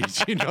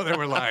injuries. You know, they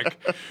were like,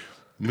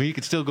 well, you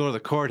can still go to the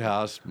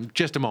courthouse.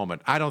 Just a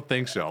moment. I don't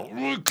think so.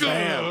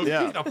 Damn,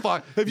 yeah. The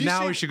fuck?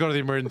 Now we should go to the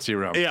emergency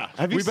room. Yeah.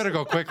 We better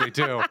go quickly,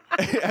 too.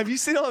 Have you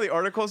seen all the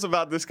articles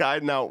about this guy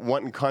now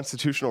wanting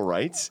constitutional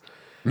rights?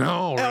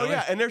 No, Oh, really?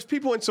 yeah, and there's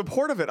people in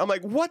support of it. I'm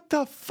like, what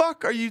the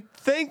fuck are you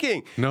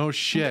thinking? No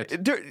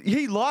shit.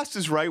 He lost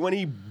his right when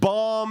he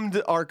bombed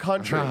our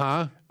country.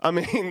 Uh-huh. I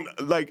mean,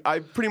 like, I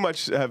pretty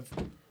much have,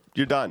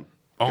 you're done.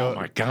 Oh,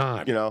 my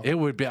God. You know? It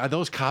would be,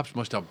 those cops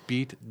must have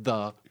beat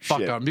the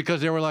fuck Shit. out of him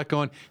because they were like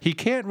going, he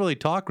can't really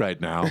talk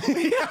right now.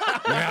 Yeah,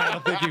 I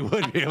don't think he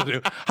would be able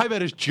to. I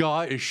bet his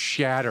jaw is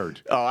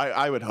shattered. Oh,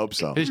 I would hope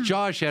so. His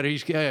jaw is shattered.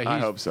 He's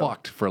hope so.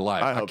 fucked for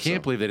life. I I hope can't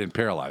so. believe they didn't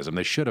paralyze him.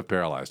 They should have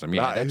paralyzed him.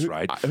 Yeah, that's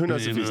right. Who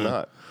knows if he's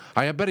not?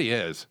 I bet he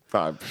is.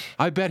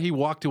 I bet he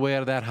walked away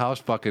out of that house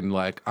fucking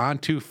like on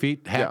 2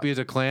 feet, happy as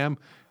a clam,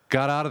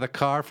 got out of the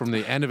car from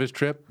the end of his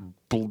trip,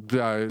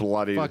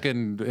 bloody,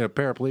 fucking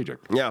paraplegic.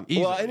 Yeah.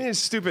 Easily. Well, and it is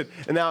stupid.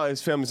 And now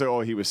his family's like,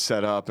 oh, he was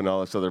set up and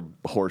all this other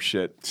horse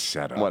shit.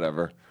 Set up.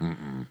 Whatever.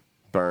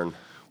 Burn.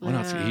 What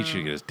else? He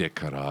should get his dick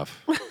cut off.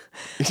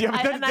 Yeah,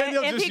 but then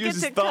he'll just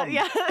use his thumb.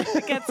 If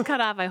it gets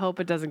cut off, I hope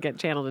it doesn't get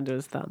channeled into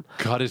his thumb.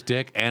 Cut his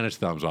dick and his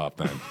thumbs off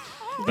then.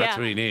 That's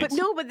what he needs.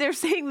 But they're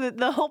saying that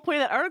the whole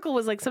point of that article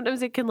was like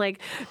sometimes it can like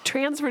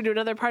transfer to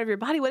another part of your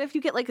body. What if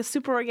you get like a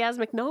super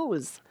orgasmic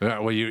nose?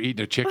 Well, you're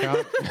eating a chick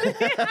out?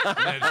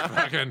 And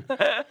then fucking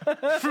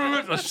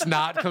the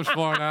snot comes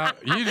pouring out.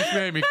 You just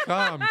made me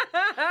come.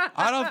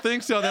 I don't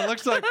think so. That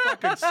looks like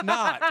fucking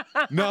snot.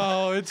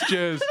 No, it's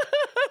just...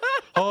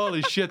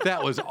 Holy shit,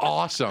 that was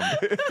awesome.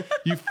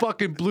 You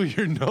fucking blew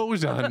your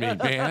nose on me,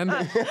 man.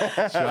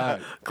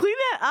 Shot. Clean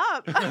that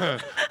up.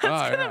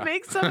 That's gonna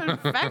make some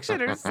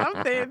infection or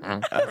something.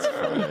 That's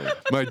funny.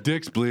 My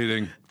dick's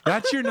bleeding.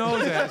 That's your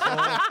nose, asshole.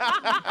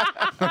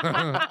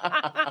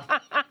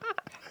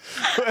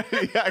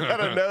 Yeah, I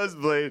got a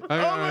nosebleed.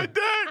 Oh, my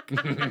dick!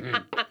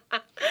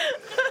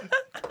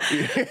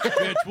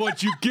 That's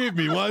what you give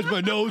me. Why is my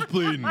nose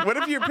bleeding? What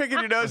if you're picking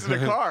your nose in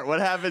a car? What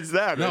happens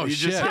then? No you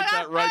shit. just hit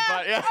that right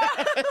button.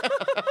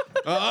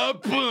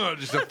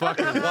 Just a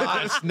fucking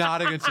lot of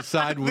snot against the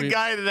side. The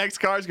guy in the next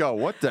car's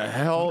going, what the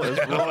hell is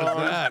wrong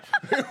that?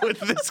 with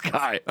this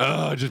guy?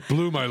 Oh, I just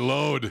blew my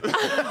load.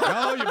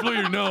 Oh, you blew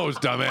your nose,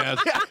 dumbass.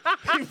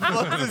 He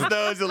blows his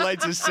nose and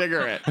lights a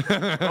cigarette.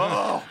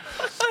 Oh.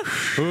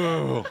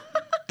 Ooh.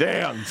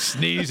 Damn.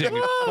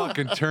 Sneezing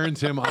fucking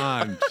turns him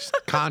on. Just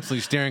constantly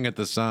staring at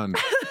the sun.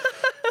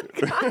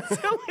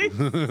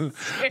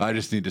 I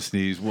just need to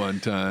sneeze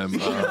one time.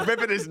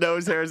 Ripping his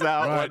nose hairs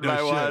out one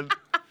by one.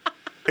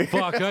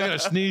 Fuck, I gotta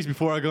sneeze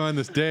before I go on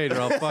this date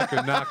or I'll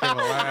fucking not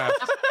gonna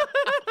last.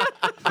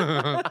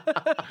 I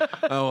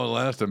won't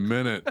last a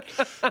minute.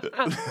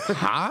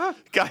 Huh?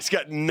 Guy's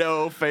got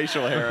no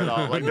facial hair at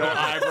all. Like no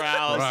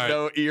eyebrows,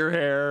 no ear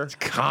hair. It's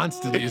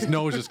constantly, his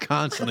nose is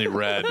constantly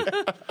red.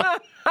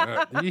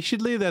 You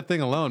should leave that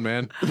thing alone,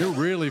 man. You're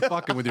really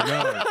fucking with your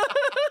nose.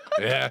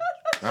 Yeah,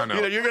 I know.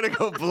 You know, you're gonna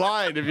go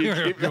blind if you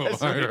keep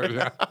messing with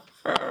it.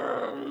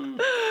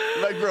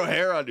 You might grow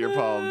hair on your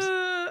palms.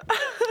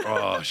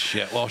 Oh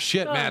shit! Well,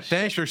 shit, Matt.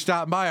 Thanks for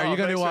stopping by. Are you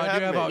going to do you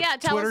have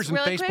Twitters and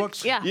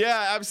Facebooks?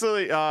 Yeah,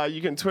 absolutely.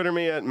 You can Twitter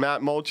me at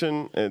Matt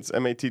Molchen. It's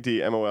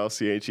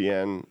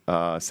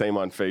MattMolchen. Same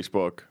on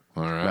Facebook.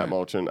 All right. Matt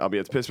Molchen. I'll be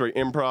at the Pittsburgh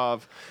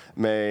Improv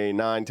May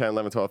 9, 10,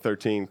 11, 12,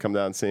 13. Come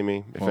down and see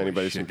me if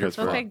anybody's from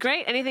Pittsburgh. Okay,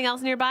 great. Anything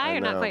else nearby or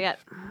not quite yet?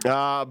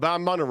 But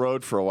I'm on the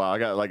road for a while. I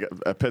got like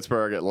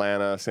Pittsburgh,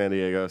 Atlanta, San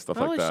Diego, stuff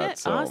like that.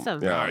 Shit.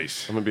 Awesome. Yeah,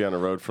 nice. I'm going to be on the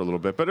road for a little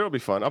bit, but it'll be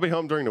fun. I'll be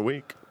home during the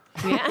week.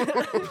 Yeah.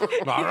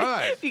 All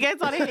right. If you guys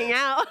want to hang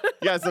out.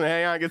 You guys want to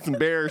hang out and get some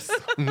beers.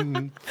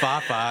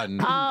 Fa-fa.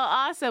 Oh,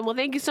 awesome. Well,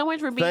 thank you so much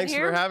for being Thanks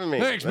here. for having me.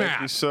 Thanks, Thank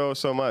Matt. you so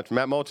much.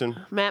 Matt Molchen.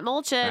 Matt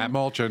Molchen. Matt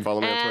Molchen. Follow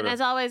me on And Twitter.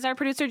 as always, our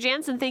producer,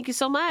 Jansen, thank you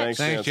so much.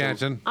 Thanks,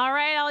 Jansen. All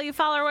right, all you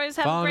followers,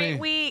 have Follow a great me.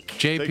 week.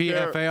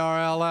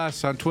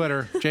 JPFARLS on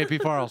Twitter. JP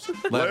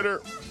Farrells.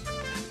 Later.